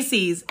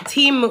 Macy's,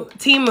 Temu,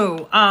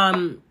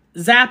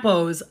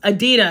 Zappos,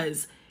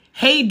 Adidas,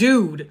 Hey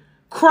Dude,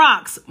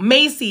 Crocs,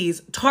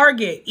 Macy's,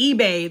 Target,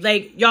 eBay.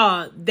 Like,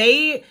 y'all,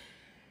 they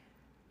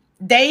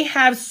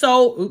have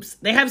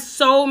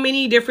so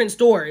many different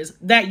stores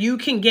that you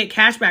can get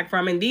cash back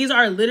from. And these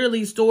are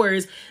literally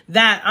stores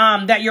that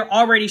that you're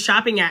already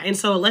shopping at. And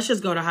so let's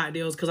just go to hot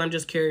deals because I'm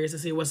just curious to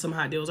see what some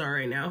hot deals are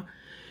right now.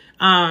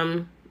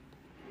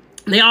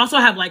 They also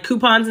have like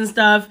coupons and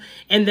stuff.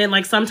 And then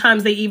like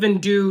sometimes they'll even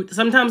do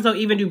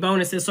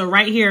bonuses. So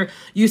right here,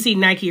 you see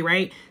Nike,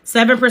 right?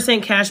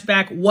 7% cash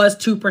back was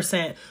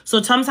 2%.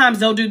 So sometimes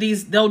they'll do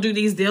these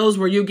deals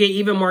where you get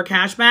even more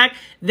cash back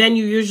than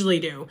you usually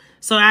do.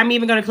 So I'm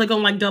even going to click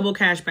on like double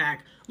cash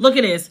back. Look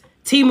at this.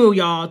 Temu,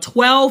 y'all,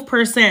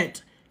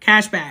 12%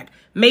 cash back.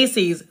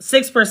 Macy's,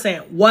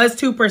 6% was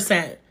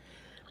 2%.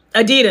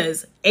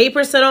 Adidas,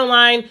 8%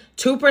 online,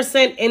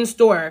 2% in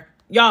store.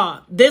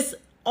 Y'all, this,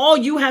 all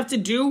you have to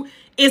do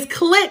is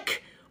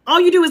click. All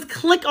you do is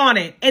click on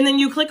it. And then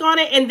you click on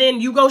it and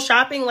then you go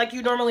shopping like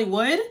you normally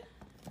would.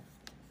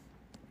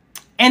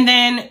 And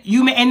then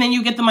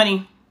you get the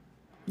money.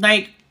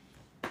 Like,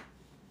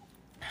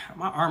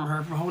 my arm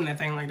hurt from holding that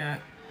thing like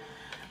that.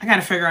 I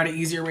gotta figure out an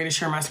easier way to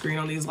share my screen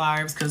on these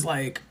lives because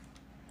like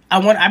I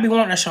be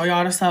wanting to show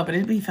y'all this stuff, but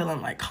it'd be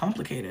feeling like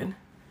complicated.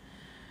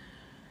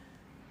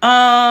 Did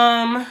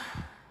I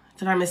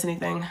miss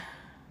anything?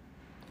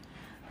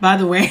 By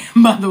the way,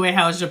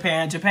 how's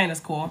Japan? Japan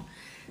is cool.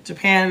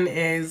 Japan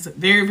is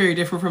very, very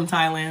different from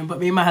Thailand, but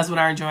me and my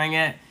husband are enjoying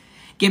it.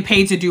 Get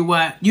paid to do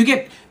what?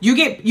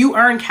 You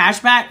earn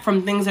cash back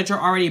from things that you're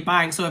already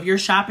buying. So if you're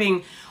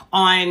shopping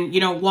on,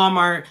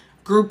 Walmart,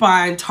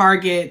 Groupon,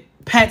 Target,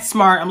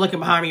 PetSmart, I'm looking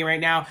behind me right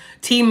now,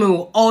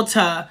 Temu,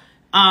 Ulta,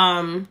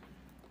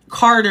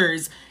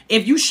 Carter's,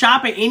 if you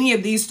shop at any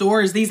of these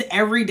stores, these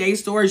everyday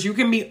stores, you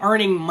can be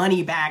earning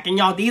money back. And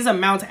y'all, these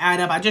amounts add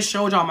up. I just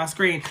showed y'all my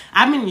screen.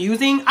 I've been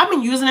using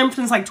them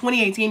since like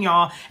 2018,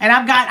 y'all. And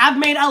I've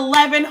made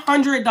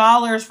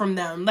 $1,100 from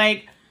them.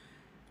 Like,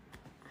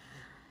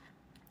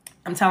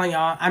 I'm telling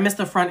y'all, I missed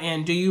the front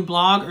end. Do you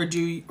blog or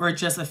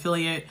just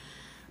affiliate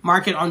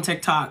market on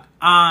TikTok?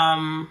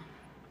 I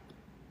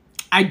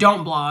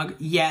don't blog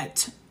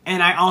yet.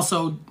 And I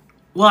also,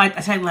 well, I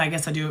technically, I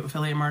guess I do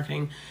affiliate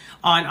marketing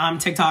on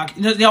TikTok.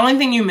 The only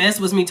thing you missed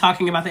was me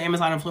talking about the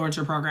Amazon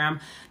Influencer Program.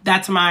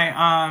 That's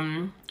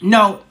my,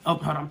 no, oh,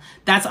 hold on.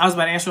 I was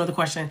about to answer another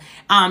question.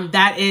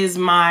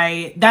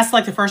 That's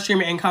like the first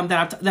stream of income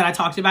that I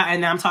talked about.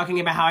 And now I'm talking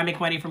about how I make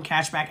money from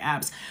cashback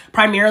apps,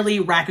 primarily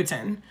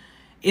Rakuten.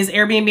 Is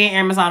Airbnb and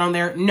Amazon on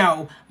there?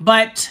 No,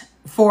 but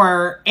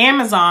for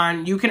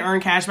Amazon, you can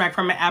earn cashback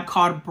from an app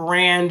called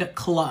Brand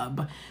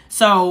Club.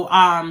 So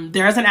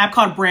there's an app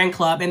called Brand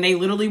Club, and they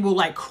literally will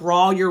like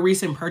crawl your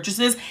recent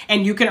purchases,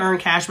 and you can earn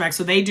cashback.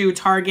 So they do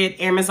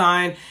Target,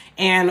 Amazon,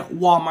 and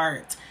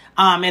Walmart.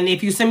 And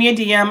if you send me a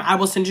DM, I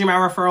will send you my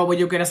referral where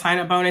you'll get a sign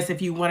up bonus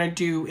if you want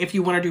to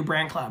do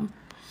Brand Club.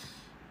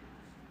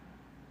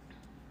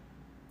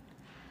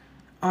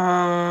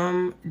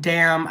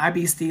 Damn, I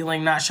be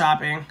stealing, not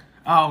shopping.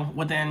 Oh,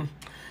 well then,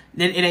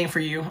 it ain't for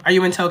you. Are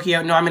you in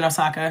Tokyo? No, I'm in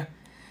Osaka.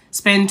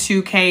 Spend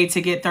 $2K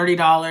to get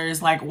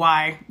 $30. Like,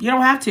 why? You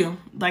don't have to.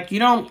 Like, you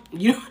don't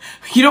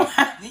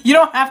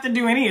have to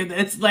do any of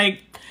this.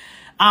 Like,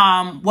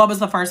 what was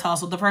the first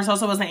hustle? The first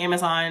hustle was the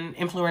Amazon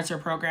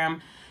Influencer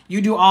Program. You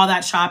do all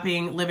that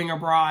shopping, living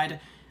abroad.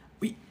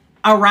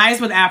 Arise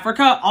with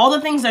Africa, all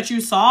the things that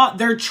you saw,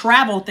 they're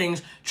travel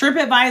things.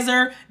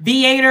 TripAdvisor,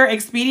 Viator,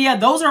 Expedia,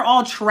 those are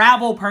all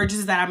travel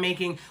purchases that I'm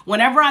making.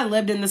 Whenever I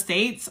lived in the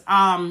States,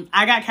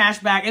 I got cash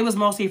back. It was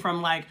mostly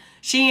from like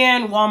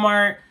Shein,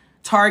 Walmart,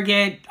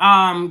 Target,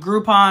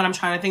 Groupon. I'm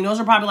trying to think. Those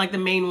are probably like the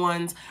main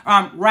ones.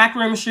 Rack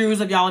Room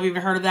Shoes, if y'all have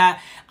even heard of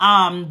that.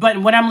 But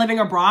when I'm living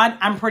abroad,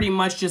 I'm pretty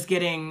much just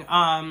getting,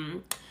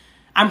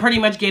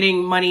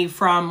 money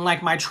from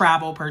like my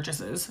travel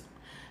purchases.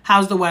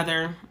 How's the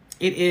weather?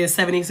 It is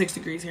 76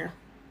 degrees here.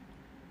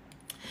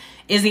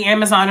 Is the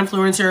Amazon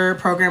Influencer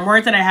Program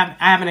worth it? I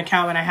have an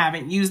account and I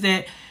haven't used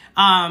it.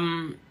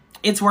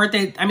 It's worth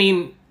it. I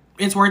mean,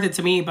 it's worth it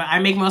to me, but I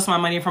make most of my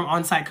money from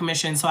on-site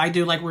commission. So I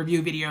do like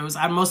review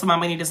videos. Most of my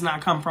money does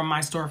not come from my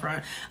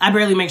storefront. I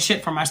barely make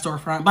shit from my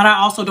storefront, but I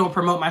also don't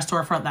promote my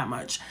storefront that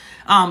much.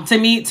 To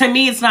me,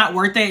 it's not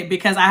worth it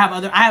because I have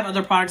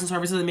other products and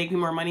services that make me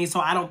more money. So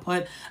I don't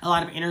put a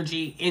lot of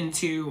energy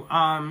into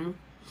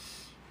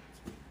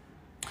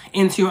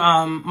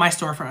my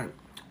storefront.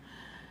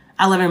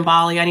 I live in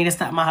Bali. I need to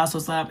step my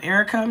hustles up.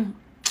 Erica,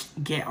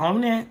 get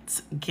on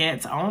it.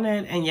 Get on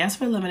it. And yes,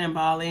 we're living in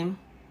Bali.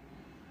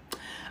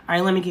 All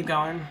right, let me keep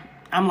going.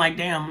 I'm like,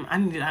 damn,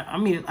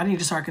 I need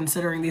to start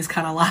considering these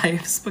kind of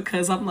lives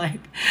because I'm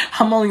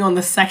only on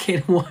the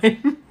second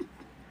one.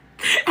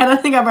 And I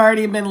think I've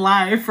already been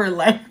live for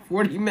like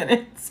 40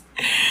 minutes.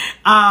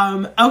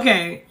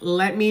 Okay,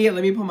 let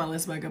me pull my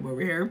list back up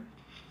over here.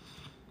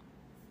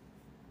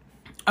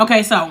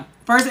 Okay, so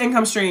first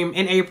income stream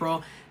in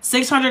April,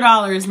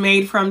 $600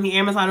 made from the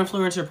Amazon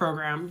Influencer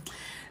Program.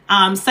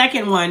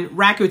 Second one,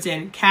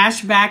 Rakuten,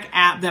 cashback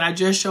app that I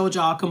just showed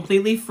y'all,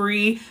 completely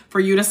free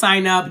for you to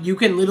sign up. You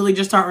can literally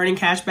just start earning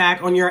cash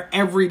back on your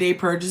everyday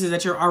purchases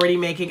that you're already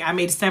making. I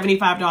made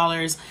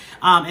 $75,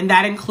 and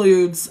that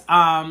includes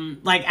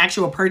like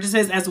actual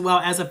purchases as well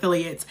as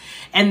affiliates.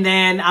 And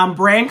then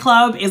Brand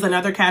Club is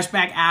another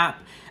cashback app.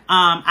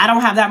 I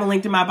don't have that one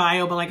linked in my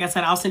bio, but like I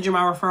said, I'll send you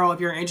my referral if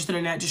you're interested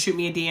in that. Just shoot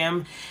me a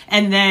DM.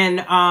 And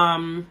then,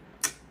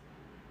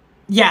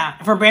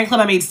 yeah, for Brand Club,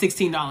 I made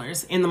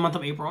 $16 in the month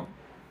of April.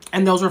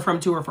 And those were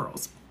from 2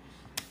 referrals.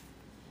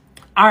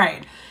 All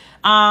right.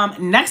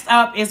 Next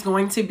up is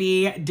going to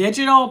be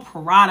digital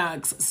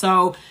products.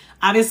 So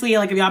obviously,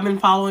 like if y'all been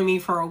following me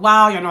for a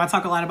while, y'all know I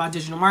talk a lot about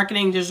digital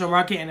marketing. Digital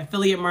marketing and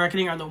affiliate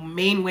marketing are the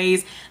main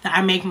ways that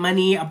I make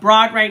money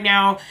abroad right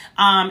now.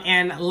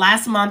 And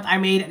last month I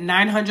made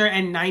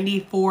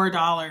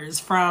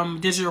 $994 from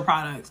digital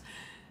products.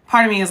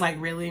 Part of me is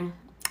like, really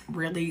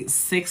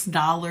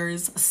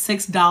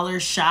 $6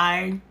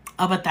 shy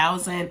of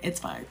 1,000. It's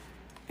fine.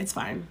 It's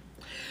fine.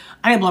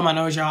 I didn't blow my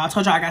nose, y'all. I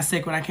told y'all I got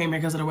sick when I came here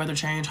because of the weather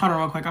change. Hold on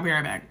real quick. I'll be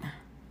right back.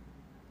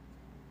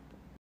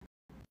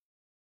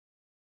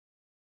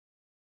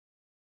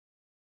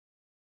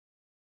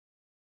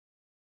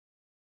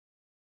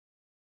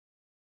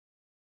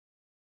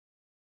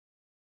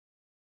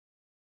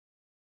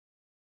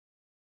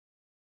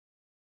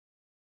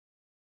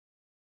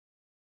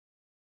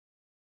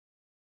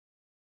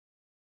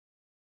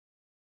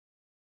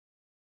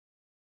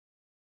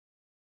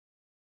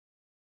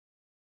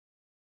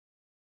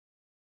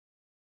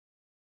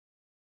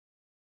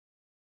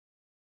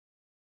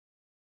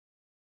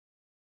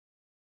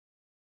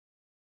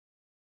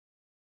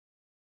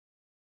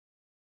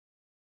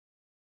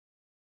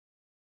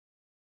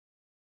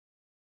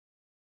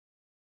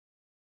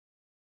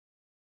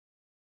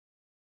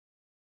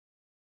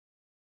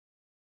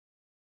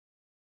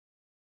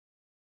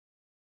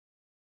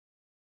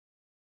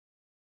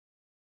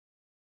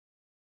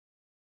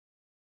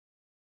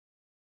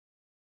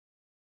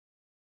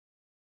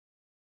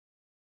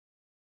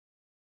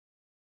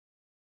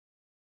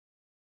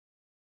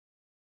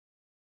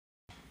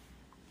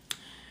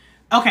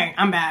 Okay,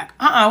 I'm back.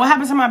 What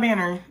happened to my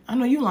banner? I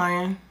know you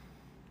lying.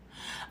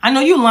 I know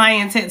you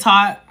lying,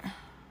 TikTok.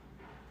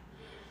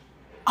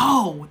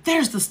 Oh,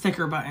 there's the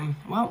sticker button.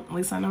 Well, at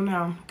least I know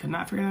now. Could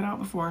not figure that out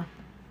before.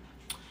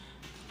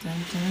 Dun,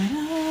 dun,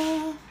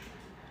 dun.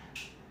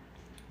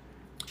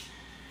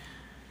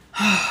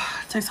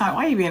 TikTok,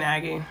 why are you being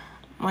aggy?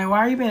 Like, why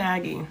are you being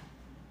aggy?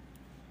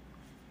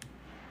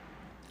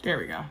 There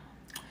we go.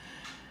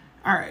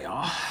 All right,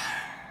 y'all.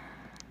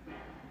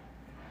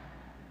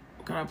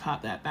 Gonna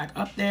pop that back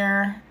up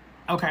there.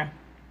 Okay.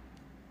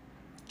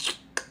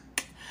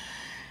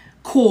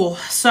 Cool.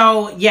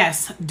 So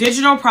yes,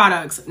 digital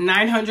products,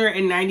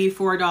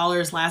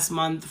 $994 last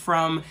month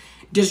from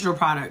digital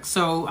products.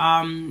 So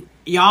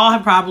y'all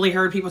have probably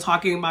heard people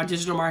talking about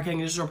digital marketing,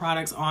 digital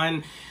products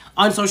on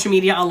social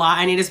media a lot.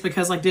 And it is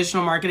because like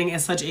digital marketing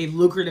is such a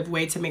lucrative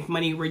way to make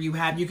money, where you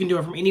can do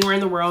it from anywhere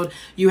in the world.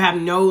 You have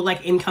no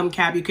like income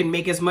cap. You can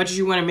make as much as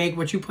you want to make.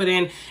 What you put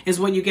in is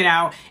what you get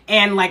out.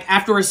 And like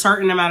after a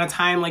certain amount of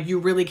time, like you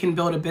really can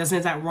build a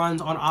business that runs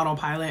on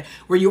autopilot,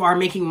 where you are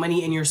making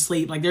money in your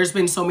sleep. Like there's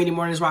been so many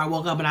mornings where I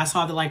woke up and I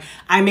saw that like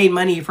I made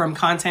money from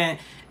content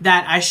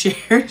that I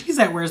shared. He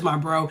said, "Where's my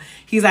bro?"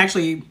 He's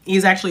actually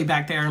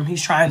back there.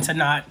 He's trying to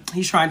not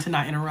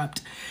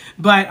interrupt.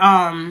 But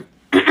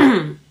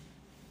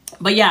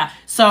but yeah,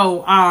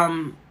 so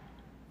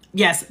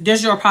yes,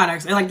 digital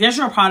products. And like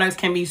digital products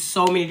can be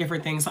so many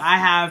different things. So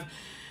the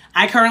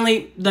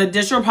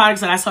digital products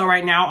that I sell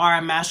right now are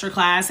a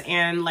masterclass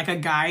and like a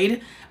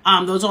guide.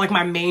 Those are like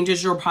my main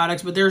digital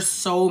products, but there's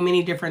so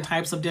many different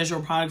types of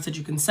digital products that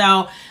you can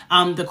sell.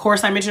 The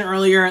course I mentioned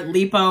earlier,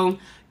 Lipo,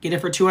 get it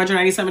for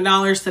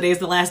 $297. Today's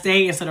the last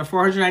day instead of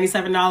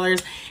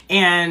 $497.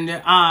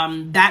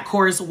 And that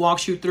course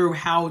walks you through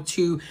how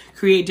to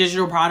create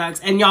digital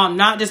products. And y'all,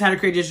 not just how to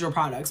create digital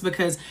products,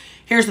 because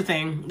here's the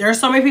thing. There are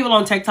so many people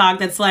on TikTok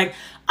that's like,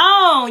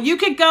 oh, you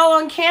could go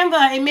on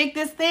Canva and make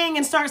this thing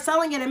and start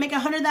selling it and make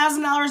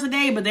 $100,000 a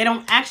day, but they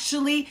don't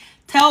actually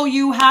tell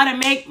you how to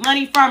make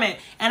money from it.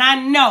 And I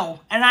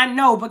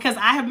know because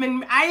I've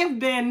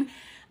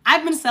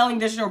been selling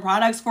digital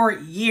products for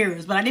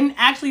years, but I didn't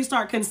actually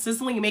start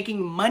consistently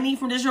making money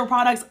from digital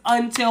products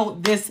until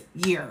this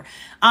year.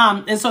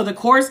 And so the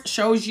course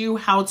shows you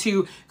how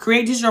to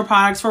create digital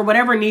products for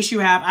whatever niche you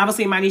have.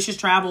 Obviously, my niche is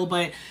travel,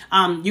 but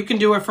you can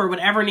do it for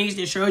whatever niche.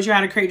 It shows you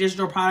how to create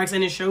digital products,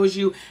 and it shows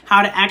you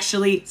how to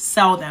actually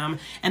sell them.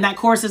 And that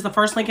course is the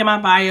first link in my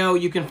bio.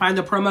 You can find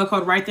the promo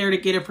code right there to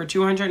get it for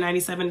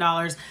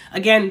 $297.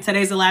 Again,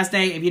 today's the last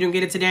day. If you don't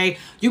get it today,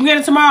 you can get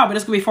it tomorrow, but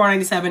it's going to be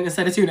 $497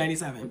 instead of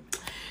 $297.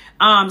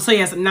 So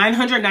yes,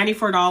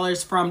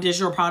 $994 from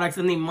digital products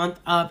in the month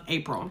of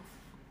April.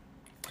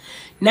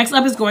 Next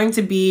up is going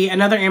to be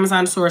another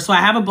Amazon source. So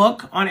I have a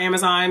book on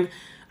Amazon.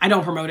 I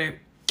don't promote it.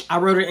 I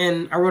wrote it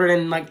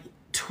in like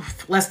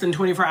less than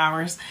 24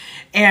 hours,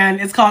 and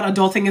it's called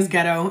Adulting is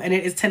Ghetto, and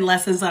it is 10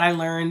 lessons that I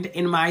learned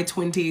in my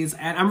 20s,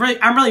 and I'm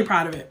really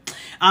proud of it.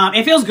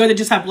 It feels good to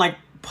just have like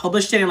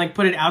published it and like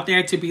put it out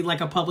there to be like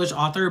a published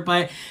author.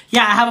 But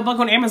yeah, I have a book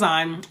on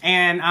Amazon,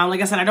 and like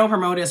I said, I don't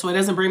promote it, so it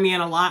doesn't bring me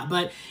in a lot,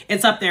 but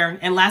it's up there.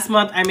 And last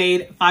month I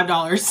made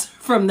 $5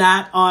 from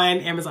that on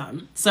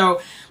Amazon.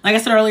 So like I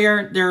said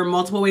earlier, there are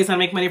multiple ways I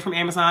make money from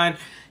Amazon.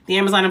 The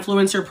Amazon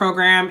Influencer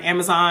Program,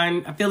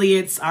 Amazon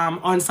affiliates,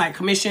 on-site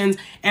commissions,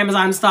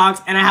 Amazon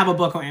stocks, and I have a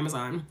book on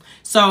Amazon.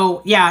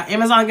 So yeah,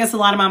 Amazon gets a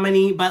lot of my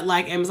money, but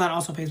like Amazon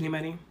also pays me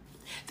money.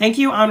 Thank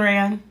you,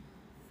 Andrea.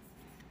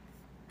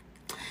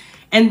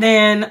 And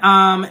then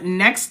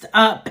next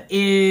up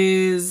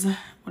is,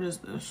 what is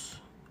this?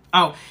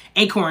 Oh,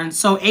 Acorns.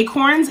 So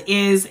Acorns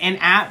is an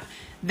app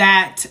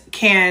that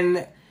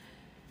can,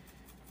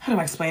 how do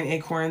I explain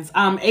Acorns?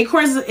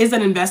 Acorns is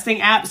an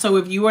investing app. So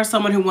if you are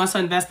someone who wants to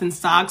invest in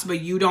stocks,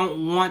 but you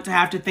don't want to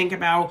have to think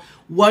about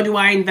what do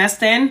I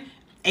invest in,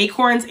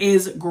 Acorns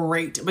is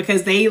great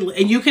because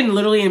you can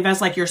literally invest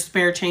like your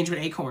spare change with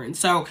Acorns.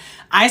 So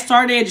I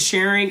started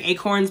sharing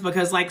Acorns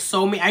because like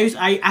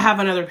I have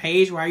another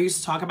page where I used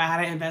to talk about how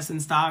to invest in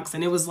stocks,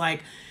 and it was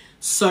like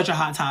such a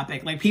hot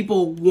topic. Like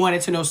people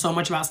wanted to know so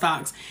much about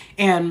stocks.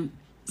 And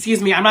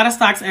excuse me, I'm not a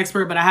stocks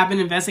expert, but I have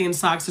been investing in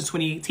stocks since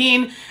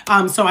 2018.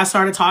 So I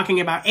started talking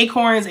about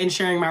Acorns and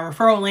sharing my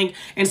referral link.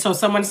 And so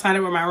someone signed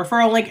up with my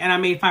referral link, and I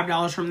made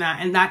 $5 from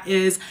that. And that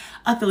is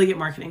affiliate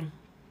marketing.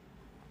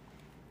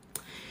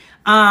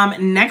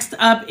 Next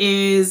up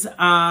is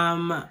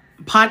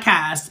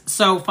podcast.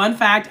 So fun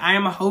fact, I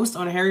am a host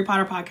on a Harry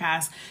Potter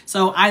podcast.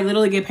 So I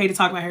literally get paid to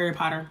talk about Harry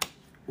Potter.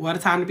 What a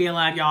time to be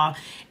alive, y'all.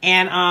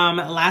 And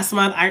last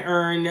month I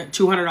earned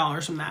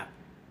 $200 from that.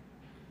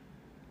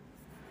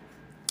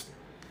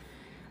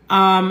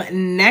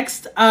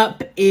 Next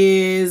up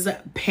is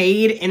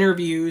paid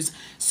interviews.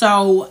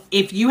 So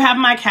if you have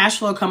my cash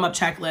flow come up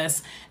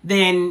checklist,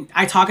 then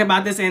I talk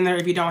about this in there.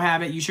 If you don't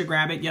have it, you should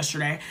grab it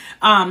yesterday.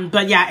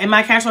 But yeah, in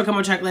my cash flow come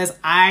up checklist,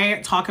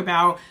 I talk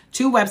about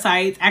 2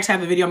 websites. Actually, I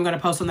have a video I'm going to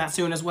post on that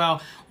soon as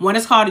well. One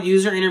is called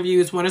User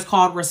Interviews. One is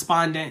called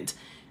Respondent.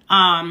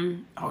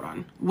 Hold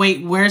on.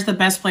 Wait, where's the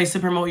best place to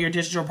promote your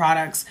digital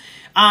products?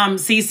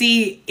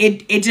 CC,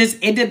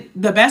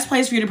 the best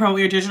place for you to promote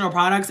your digital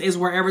products is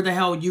wherever the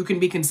hell you can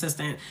be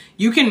consistent.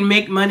 You can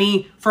make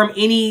money from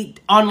any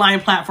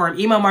online platform,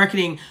 email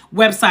marketing,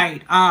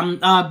 website,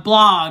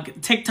 blog,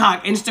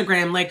 TikTok,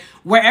 Instagram, like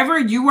wherever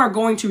you are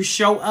going to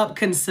show up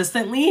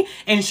consistently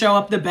and show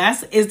up the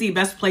best is the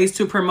best place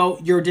to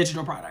promote your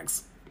digital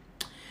products.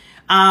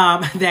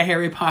 That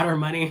Harry Potter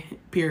money,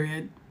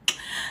 period.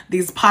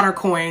 These Potter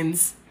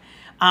coins.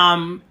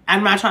 I'm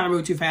not trying to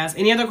move too fast.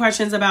 Any other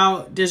questions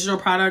about digital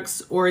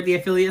products or the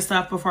affiliate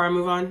stuff before I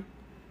move on?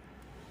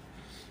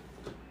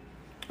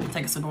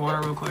 Take a sip of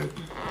water real quick.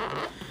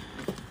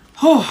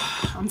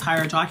 Oh, I'm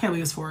tired, y'all. I can't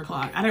believe it's 4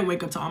 o'clock. I didn't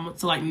wake up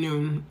till like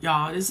noon,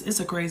 y'all. It's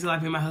a crazy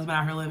life me and my husband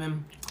out here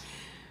living.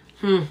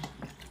 And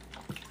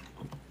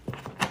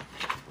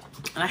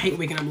I hate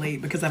waking up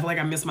late because I feel like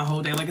I missed my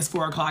whole day. Like it's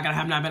 4 o'clock and I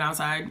have not been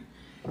outside.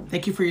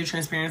 Thank you for your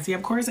transparency.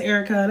 Of course,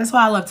 Erica. That's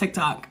why I love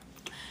TikTok.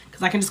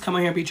 Because I can just come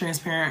on here and be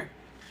transparent.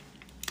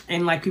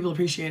 And like people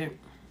appreciate it.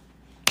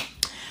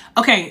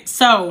 Okay,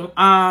 so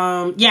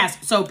yes,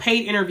 so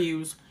paid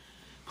interviews.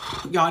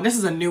 Y'all, this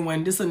is a new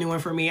one. This is a new one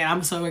for me. And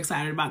I'm so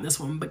excited about this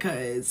one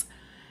because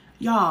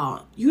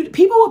y'all,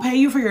 people will pay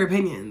you for your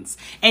opinions.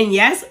 And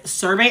yes,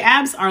 survey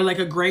apps are like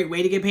a great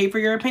way to get paid for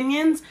your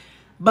opinions.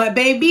 But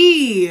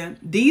baby,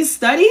 these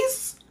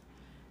studies,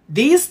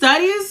 they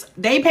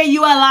pay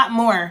you a lot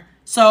more.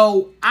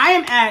 So I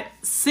am at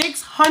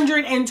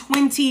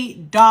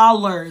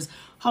 $620.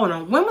 Hold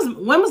on.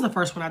 When was the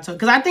first one I took?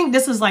 Because I think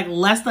this is like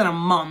less than a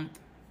month.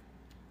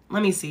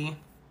 Let me see.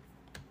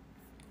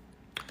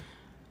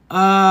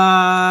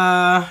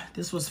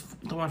 This was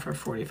the one for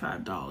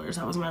 $45.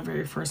 That was my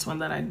very first one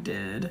that I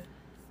did.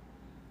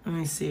 Let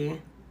me see.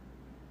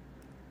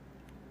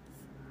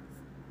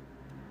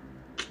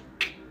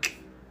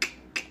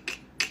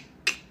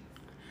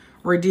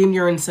 Redeem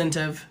your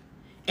incentive.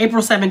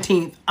 April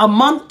 17th, a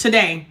month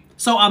today.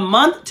 So a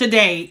month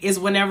today is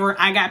whenever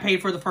I got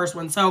paid for the first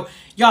one. So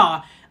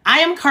y'all, I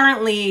am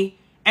currently,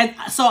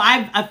 so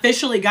I've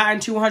officially gotten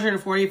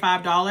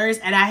 $245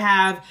 and I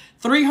have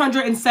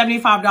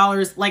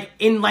 $375 like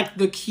in like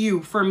the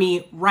queue for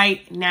me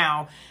right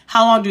now.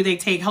 How long do they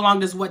take? How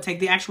long does what take?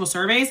 The actual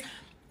surveys?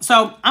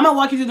 So I'm gonna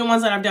walk you through the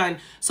ones that I've done.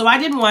 So I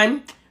did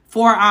one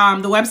for,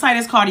 the website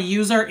is called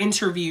User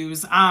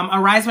Interviews.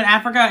 Arise with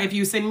Africa, if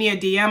you send me a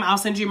DM, I'll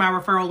send you my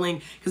referral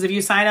link. Because if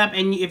you sign up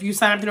through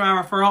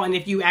my referral and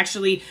if you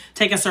actually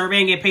take a survey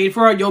and get paid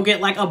for it, you'll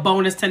get like a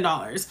bonus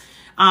 $10.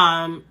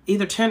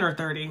 Either 10 or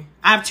 30.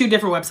 I have two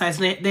different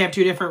websites and they have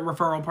two different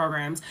referral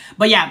programs.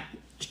 But yeah,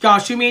 y'all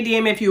shoot me a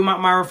DM if you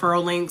want my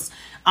referral links,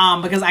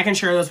 because I can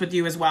share those with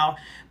you as well.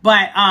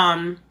 But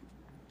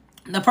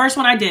the first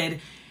one I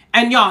did,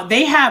 and y'all,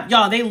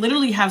 they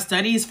literally have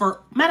studies for,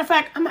 matter of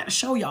fact, I'm about to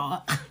show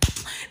y'all.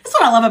 That's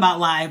what I love about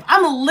live.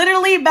 I'm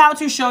literally about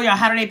to show y'all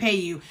how do they pay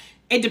you.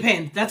 It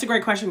depends. That's a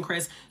great question,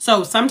 Chris.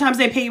 So sometimes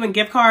they pay you in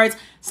gift cards.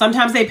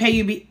 Sometimes they pay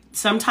you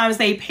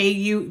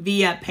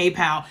via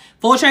PayPal.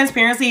 Full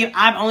transparency,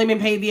 I've only been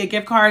paid via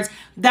gift cards.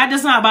 That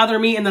does not bother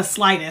me in the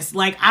slightest.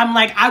 Like,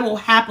 I will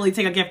happily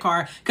take a gift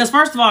card. Because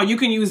first of all, you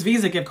can use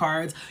Visa gift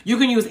cards. You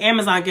can use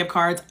Amazon gift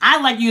cards.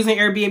 I like using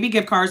Airbnb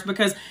gift cards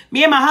because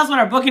me and my husband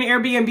are booking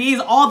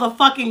Airbnbs all the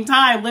fucking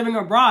time living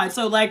abroad.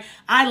 So like,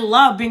 I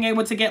love being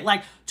able to get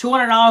like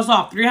 $200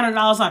 off, $300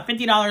 off,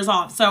 $50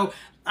 off. So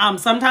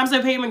sometimes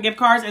they pay you in gift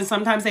cards and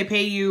sometimes they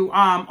pay you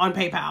on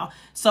PayPal.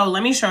 So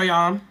let me show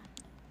y'all.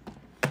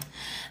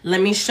 Let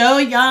me show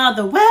y'all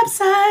the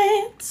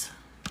website.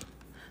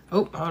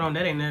 Oh, hold on.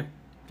 That ain't it.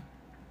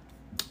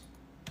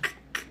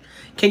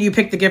 Can you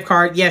pick the gift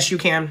card? Yes, you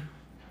can.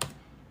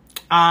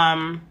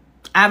 I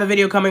have a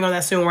video coming on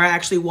that soon where I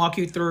actually walk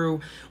you through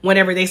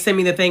whenever they send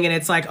me the thing and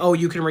it's like, oh,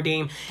 you can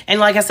redeem.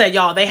 And like I said,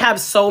 y'all, they have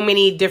so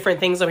many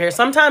different things over here.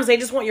 Sometimes they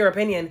just want your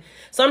opinion.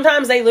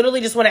 Sometimes they literally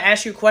just want to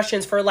ask you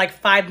questions for like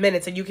 5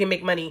 minutes and you can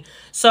make money.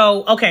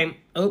 So, okay.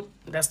 Oh,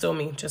 that's still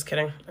me. Just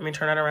kidding. Let me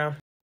turn that around.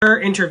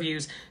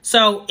 Interviews.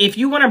 So if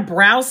you want to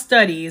browse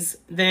studies,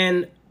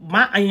 then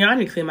I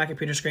need to clean my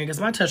computer screen because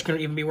my touch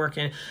couldn't even be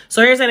working.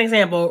 So here's an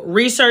example.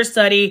 Research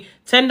study,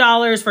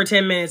 $10 for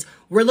 10 minutes.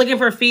 We're looking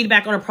for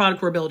feedback on a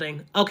product we're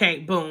building. Okay,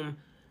 boom.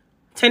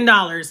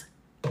 $10.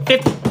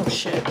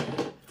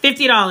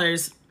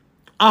 $50,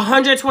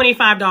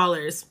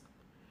 $125.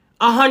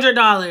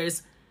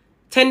 $100.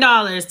 $10.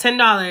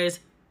 $10.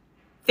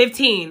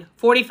 15,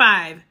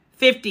 45,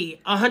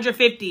 50,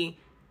 150,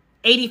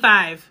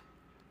 85.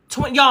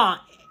 Y'all,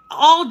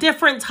 all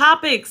different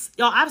topics.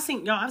 I've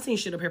seen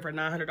shit up here for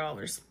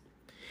 $900.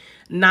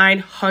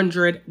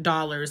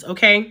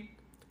 $900.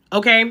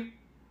 Okay.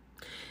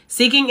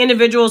 Seeking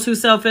individuals who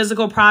sell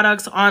physical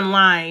products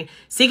online.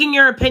 Seeking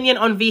your opinion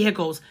on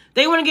vehicles.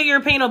 They want to get your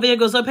opinion on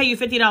vehicles. They'll pay you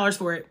 $50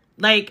 for it.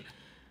 Like,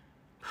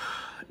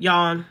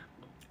 y'all,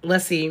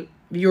 let's see.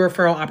 View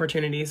referral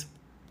opportunities.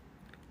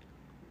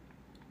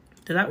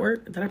 Did that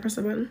work? Did I press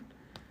the button?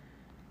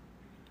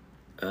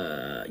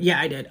 Yeah,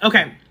 I did.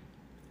 Okay.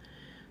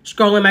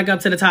 Scrolling back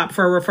up to the top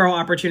for referral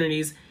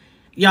opportunities.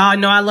 Y'all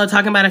know I love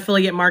talking about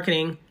affiliate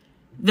marketing.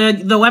 The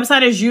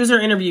website is User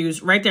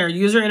Interviews right there,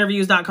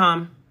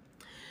 userinterviews.com.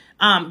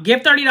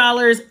 Give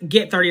 $30,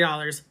 get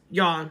 $30.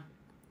 Y'all,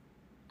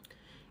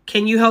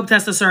 can you help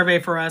test a survey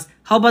for us?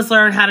 Help us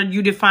learn how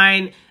you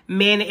define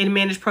and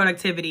manage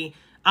productivity,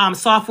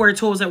 software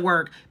tools at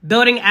work,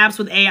 building apps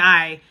with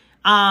AI,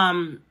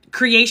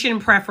 creation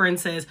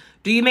preferences.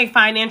 Do you make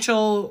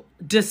financial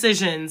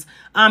decisions?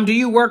 Do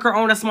you work or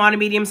own a small to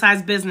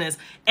medium-sized business?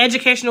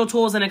 Educational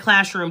tools in a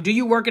classroom. Do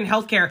you work in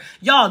healthcare?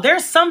 Y'all,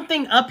 there's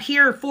something up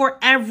here for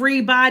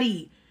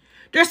everybody.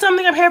 There's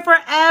something up here for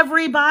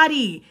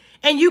everybody.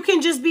 And you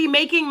can just be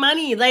making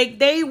money. Like,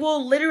 they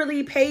will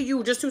literally pay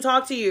you just to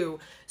talk to you.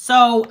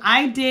 So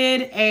I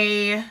did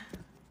am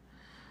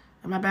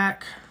I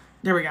back?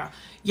 There we go.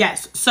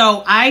 Yes.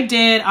 So I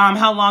did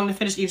how long to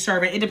finish each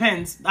survey. It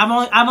depends.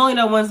 I've only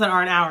done ones that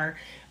are an hour.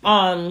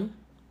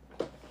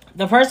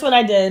 The first one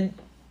I did,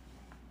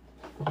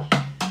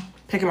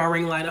 picking my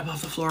ring light up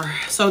off the floor.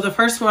 So the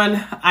first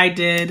one I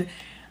did,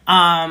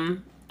 I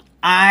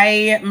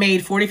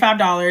made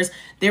 $45.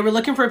 They were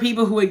looking for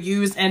people who would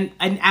use an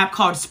app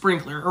called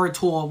Sprinklr, or a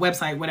tool, a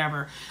website,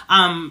 whatever.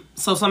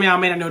 So some of y'all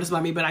may not notice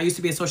about me, but I used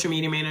to be a social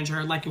media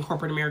manager, like in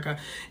corporate America.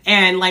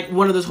 And like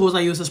one of the tools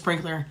I use is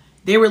Sprinklr.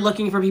 They were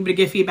looking for people to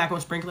get feedback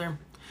on Sprinklr.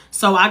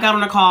 So I got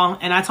on a call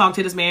and I talked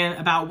to this man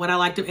about what I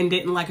liked and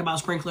didn't like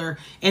about Sprinklr.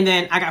 And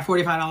then I got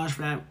 $45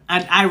 for that.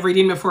 I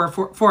redeemed it for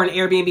an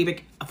Airbnb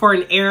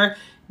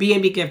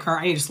gift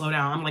card. I need to slow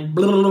down. I'm like,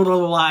 blah, blah, blah, blah,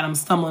 blah, and I'm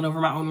stumbling over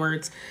my own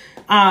words.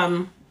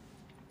 I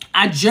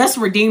just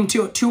redeemed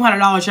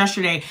 $200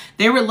 yesterday.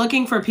 They were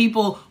looking for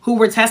people who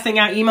were testing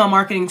out email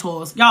marketing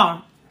tools.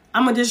 Y'all,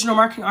 I'm a digital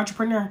marketing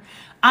entrepreneur.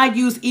 I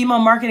use email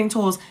marketing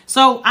tools.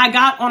 So I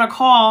got on a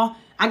call.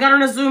 I got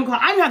on a Zoom call.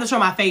 I didn't have to show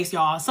my face,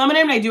 y'all. Some of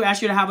them, they do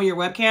ask you to have on your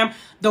webcam.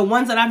 The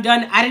ones that I've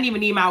done, I didn't even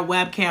need my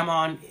webcam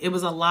on. It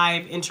was a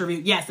live interview.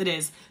 Yes, it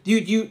is.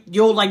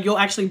 You'll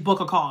actually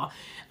book a call.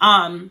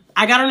 I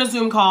got on a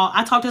Zoom call.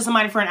 I talked to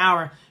somebody for an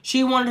hour.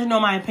 She wanted to know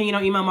my opinion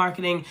on email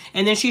marketing.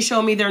 And then she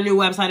showed me their new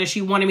website and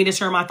she wanted me to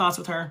share my thoughts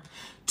with her.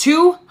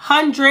 $200.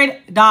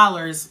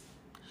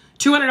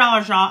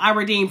 $200, y'all, I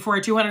redeemed for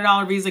a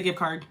 $200 Visa gift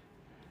card.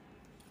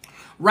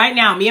 Right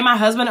now, me and my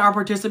husband are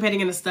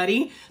participating in a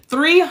study.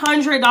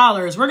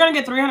 $300. We're going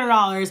to get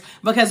 $300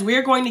 because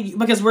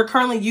we're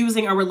currently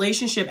using a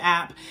relationship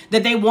app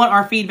that they want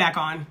our feedback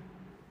on.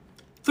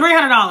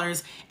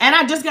 $300. And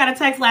I just got a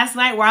text last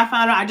night where I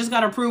found out I just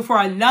got approved for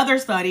another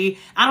study.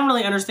 I don't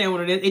really understand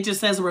what it is. It just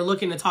says we're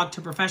looking to talk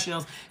to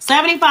professionals.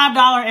 $75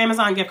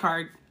 Amazon gift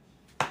card.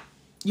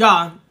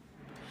 Y'all,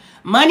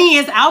 money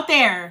is out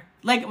there.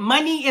 Like,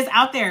 money is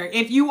out there.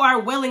 If you are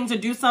willing to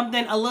do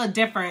something a little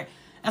different.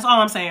 That's all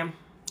I'm saying.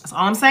 That's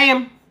all I'm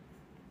saying.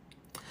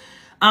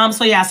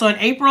 So yeah, so in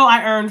April,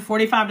 I earned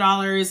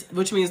 $45,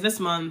 which means this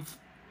month,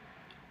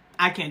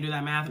 I can't do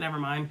that math. Never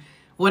mind.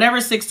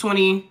 Whatever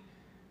 620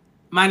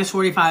 minus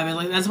 45 is,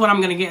 like, that's what I'm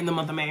going to get in the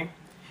month of May.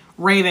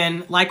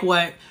 Raven, like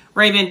what?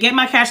 Raven, get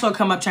my cash flow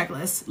come up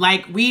checklist.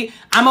 Like,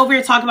 I'm over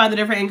here talking about the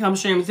different income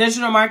streams,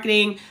 digital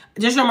marketing,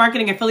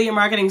 affiliate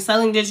marketing,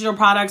 selling digital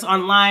products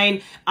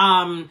online,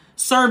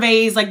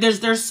 surveys. Like,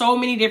 there's so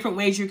many different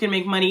ways you can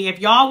make money. If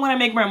y'all want to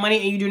make more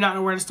money and you do not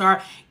know where to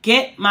start,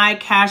 get my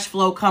cash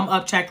flow come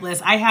up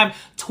checklist. I have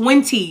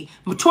 20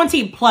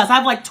 plus. I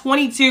have like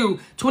 22,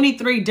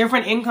 23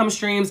 different income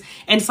streams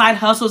and side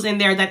hustles in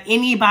there that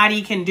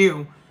anybody can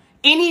do.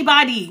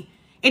 Anybody.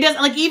 It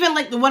doesn't, like, even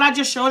like what I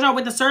just showed y'all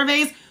with the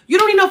surveys. You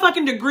don't need no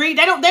fucking degree.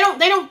 They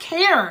don't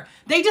care.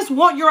 They just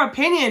want your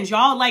opinions,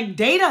 y'all. Like,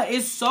 data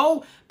is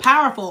so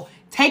powerful.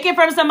 Take it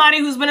from somebody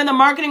who's been in the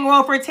marketing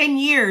world for 10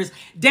 years.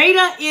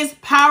 Data is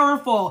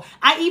powerful.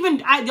 I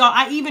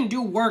even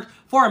do work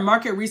for a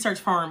market research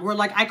firm where,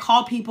 like, I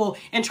call people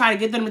and try to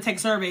get them to take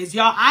surveys.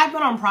 Y'all, I've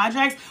been on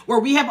projects where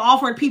we have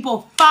offered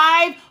people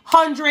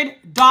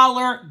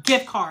 $500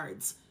 gift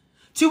cards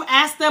to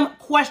ask them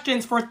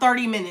questions for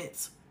 30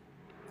 minutes.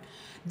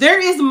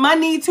 There is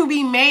money to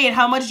be made.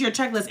 How much is your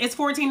checklist? It's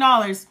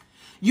 $14.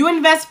 You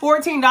invest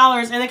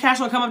 $14 in the cash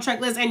flow come up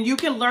checklist and you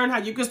can learn how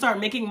you can start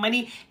making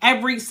money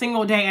every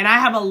single day. And I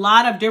have a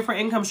lot of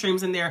different income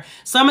streams in there.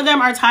 Some of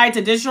them are tied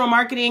to digital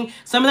marketing.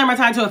 Some of them are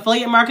tied to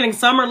affiliate marketing.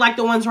 Some are like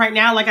the ones right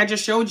now, like I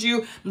just showed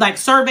you, like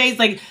surveys.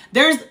 Like,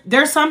 there's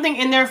something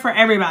in there for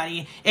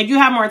everybody. If you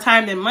have more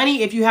time than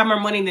money, if you have more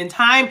money than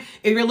time,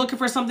 if you're looking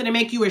for something to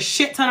make you a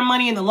shit ton of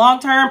money in the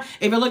long term,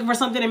 if you're looking for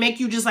something to make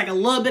you just like a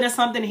little bit of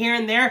something here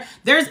and there,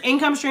 there's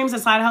income streams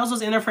and side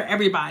hustles in there for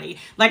everybody.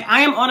 Like,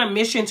 I am on a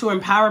mission to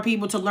empower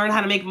people to learn how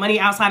to make money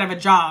outside of a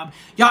job.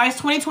 Y'all, it's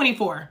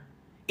 2024.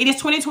 It is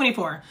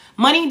 2024.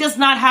 Money does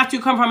not have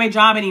to come from a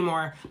job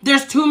anymore.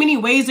 There's too many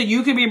ways that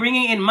you could be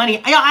bringing in money.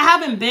 Y'all, I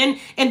haven't been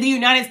in the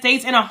United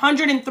States in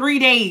 103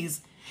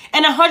 days.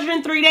 In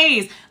 103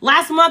 days.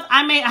 Last month,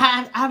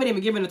 I haven't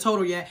even given a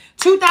total yet.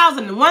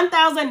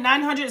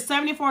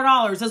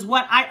 $1,974 is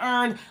what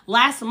I earned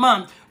last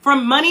month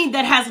from money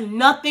that has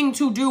nothing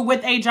to do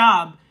with a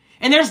job.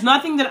 And there's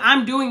nothing that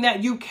I'm doing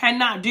that you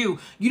cannot do.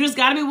 You just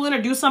got to be willing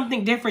to do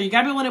something different. You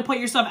got to be willing to put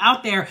yourself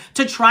out there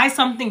to try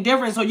something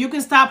different so you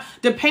can stop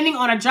depending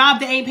on a job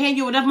that ain't paying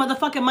you enough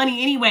motherfucking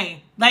money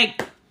anyway.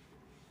 Like,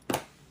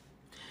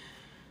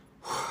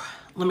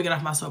 let me get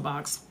off my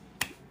soapbox.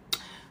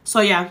 So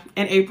yeah,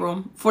 in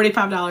April,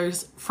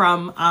 $45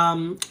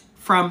 from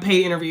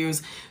paid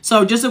interviews.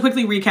 So just to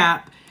quickly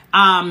recap,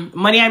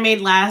 money I made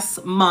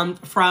last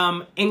month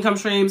from income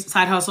streams,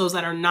 side hustles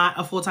that are not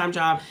a full-time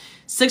job.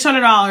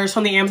 $600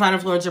 from the Amazon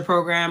Influencer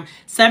Program,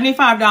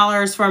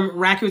 $75 from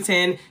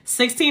Rakuten,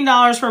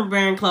 $16 from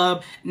Brand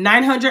Club,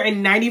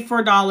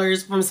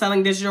 $994 from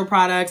selling digital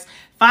products,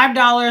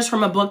 $5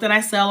 from a book that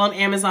I sell on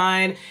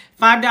Amazon,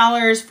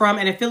 $5 from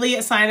an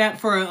affiliate sign up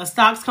for a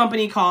stocks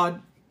company called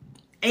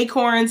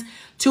Acorns,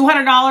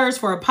 $200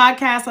 for a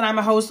podcast that I'm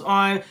a host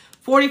on,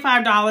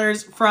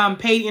 $45 from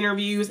paid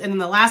interviews, and then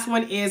the last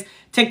one is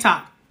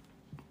TikTok.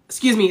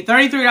 Excuse me,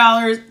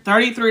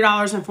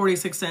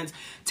 $33.46.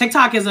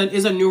 TikTok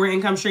is a newer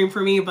income stream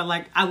for me, but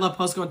like I love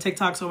posting on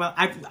TikTok so well.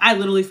 I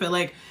literally feel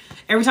like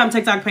every time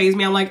TikTok pays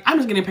me, I'm like, I'm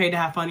just getting paid to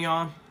have fun,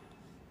 y'all.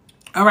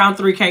 Around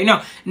 3K.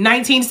 No,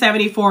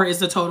 $19.74 is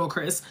the total,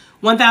 Chris.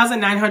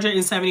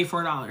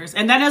 $1,974.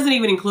 And that doesn't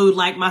even include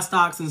like my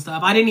stocks and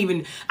stuff. I'm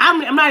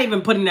not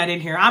even putting that in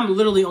here. I'm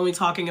literally only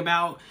talking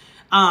about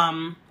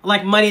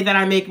like money that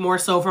I make more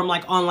so from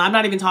like online. I'm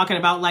not even talking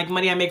about like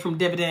money I make from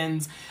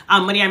dividends,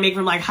 money I make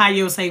from like high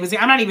yield savings.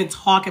 I'm not even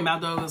talking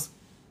about those.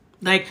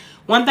 Like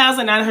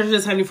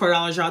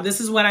 $1,974, y'all. This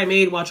is what I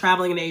made while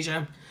traveling in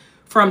Asia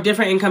from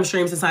different income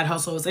streams and side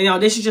hustles. And y'all,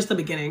 this is just the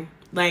beginning.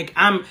 Like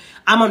I'm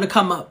on the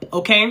come up,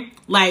 okay?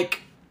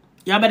 Like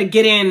y'all better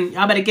get in.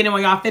 Y'all better get in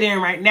where y'all fit in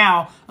right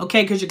now,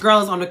 okay? Because your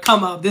girl is on the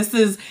come up. This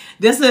is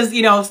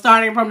you know,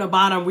 starting from the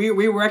bottom.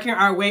 We're working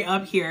our way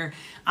up here.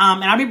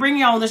 And I'll be bringing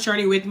y'all on this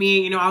journey with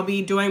me. You know, I'll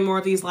be doing more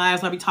of these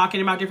lives. I'll be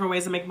talking about different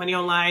ways to make money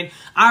online.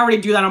 I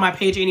already do that on my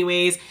page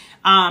anyways.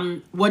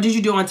 What did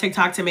you do on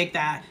TikTok to make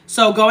that?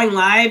 So going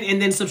live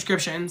and then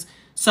subscriptions.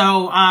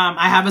 So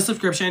I have a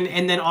subscription,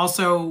 and then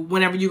also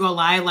whenever you go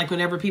live, like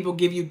whenever people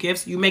give you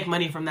gifts, you make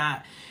money from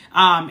that.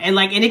 And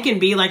it can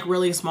be like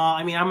really small.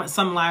 I mean,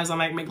 some lives I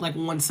might make like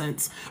 1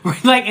 cent,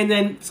 right? Like, and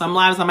then some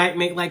lives I might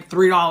make like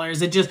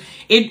 $3.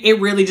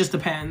 It really just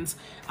depends.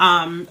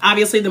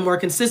 Obviously the more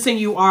consistent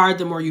you are,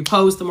 the more you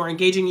post, the more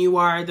engaging you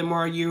are, the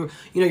more you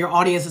know, your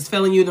audience is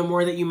feeling you, the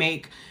more that you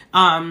make.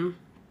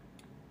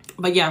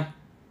 But yeah.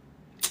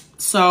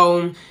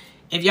 So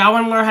if y'all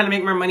want to learn how to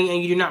make more money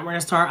and you do not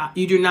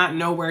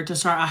know where to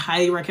start, I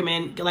highly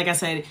recommend, like I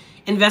said,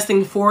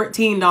 investing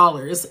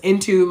 $14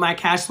 into my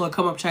cash flow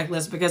come up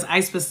checklist, because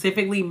I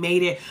specifically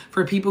made it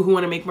for people who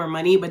want to make more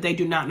money, but they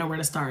do not know where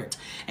to start.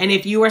 And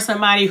if you are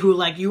somebody who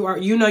like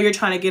you're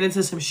trying to get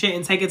into some shit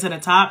and take it to the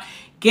top,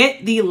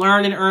 get the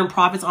Learn and Earn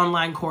Profits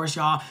online course,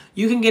 y'all.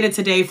 You can get it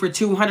today for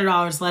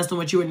 $200 less than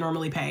what you would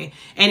normally pay.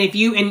 And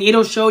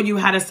it'll show you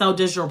how to sell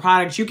digital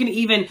products. You can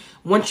even,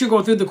 once you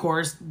go through the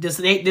course,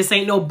 this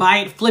ain't no buy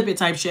it, flip it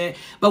type shit.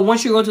 But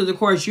once you go through the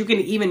course, you can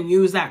even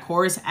use that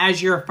course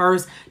as your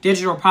first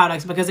digital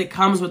products, because it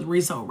comes with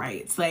resale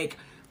rights. Like,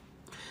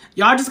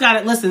 y'all just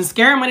gotta listen.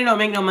 Scary money don't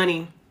make no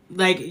money.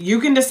 Like, you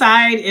can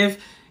decide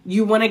if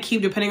you want to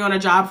keep depending on a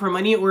job for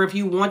money, or if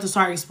you want to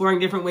start exploring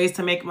different ways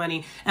to make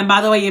money. And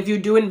by the way, if you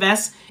do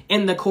invest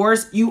in the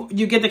course, you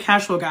get the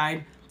cash flow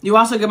guide. You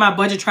also get my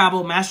budget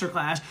travel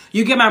masterclass.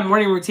 You get my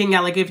morning routine guide.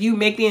 Like, if you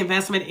make the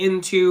investment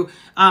into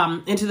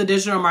the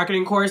digital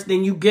marketing course,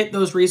 then you get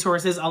those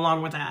resources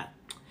along with that.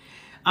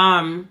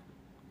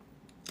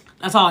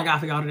 That's all I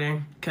got for y'all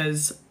today,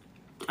 because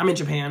I'm in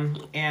Japan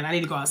and I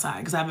need to go outside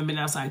because I haven't been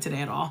outside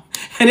today at all.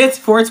 And it's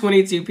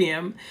 4:22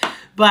 p.m.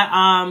 But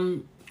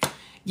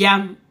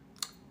yeah,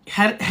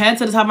 head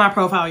to the top of my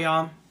profile,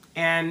 y'all,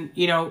 and,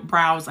 you know,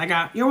 browse.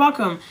 You're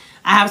welcome.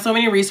 I have so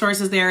many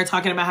resources there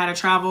talking about how to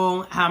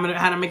travel, how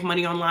to make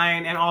money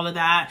online, and all of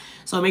that.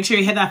 So make sure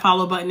you hit that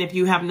follow button if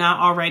you have not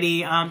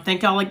already.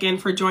 Thank y'all again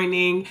for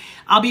joining.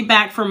 I'll be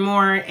back for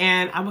more,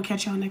 and I will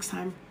catch y'all next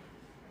time.